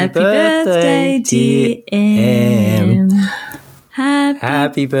 Happy birthday, dear M.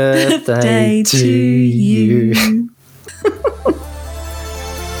 Happy birthday to you.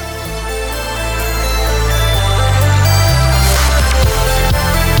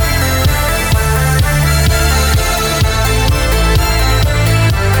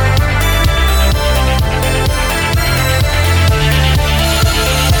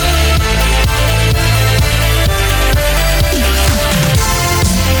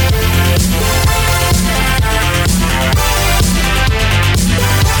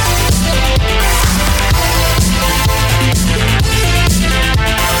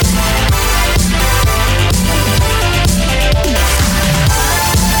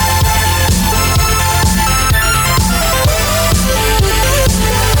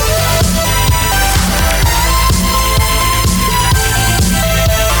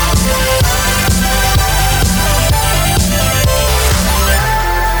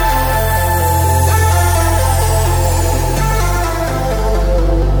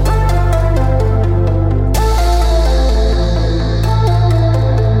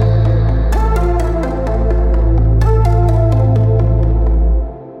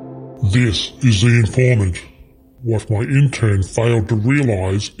 This is the informant. What my intern failed to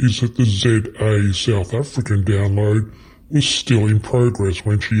realise is that the ZA South African download was still in progress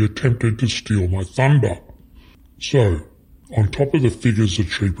when she attempted to steal my thunder. So, on top of the figures that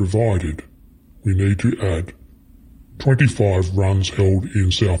she provided, we need to add 25 runs held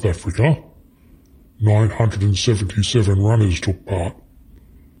in South Africa, 977 runners took part,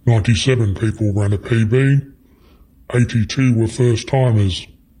 97 people ran a PB, 82 were first-timers,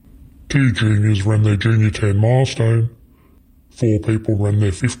 2 juniors ran their junior 10 milestone, 4 people ran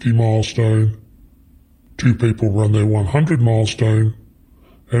their 50 milestone, 2 people ran their 100 milestone,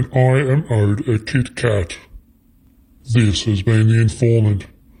 and I am owed a Kit Kat. This has been the informant.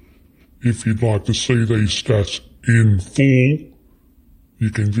 If you'd like to see these stats in full, you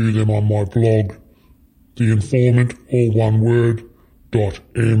can view them on my blog, theinformant, all one word,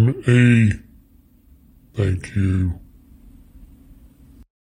 .me. Thank you.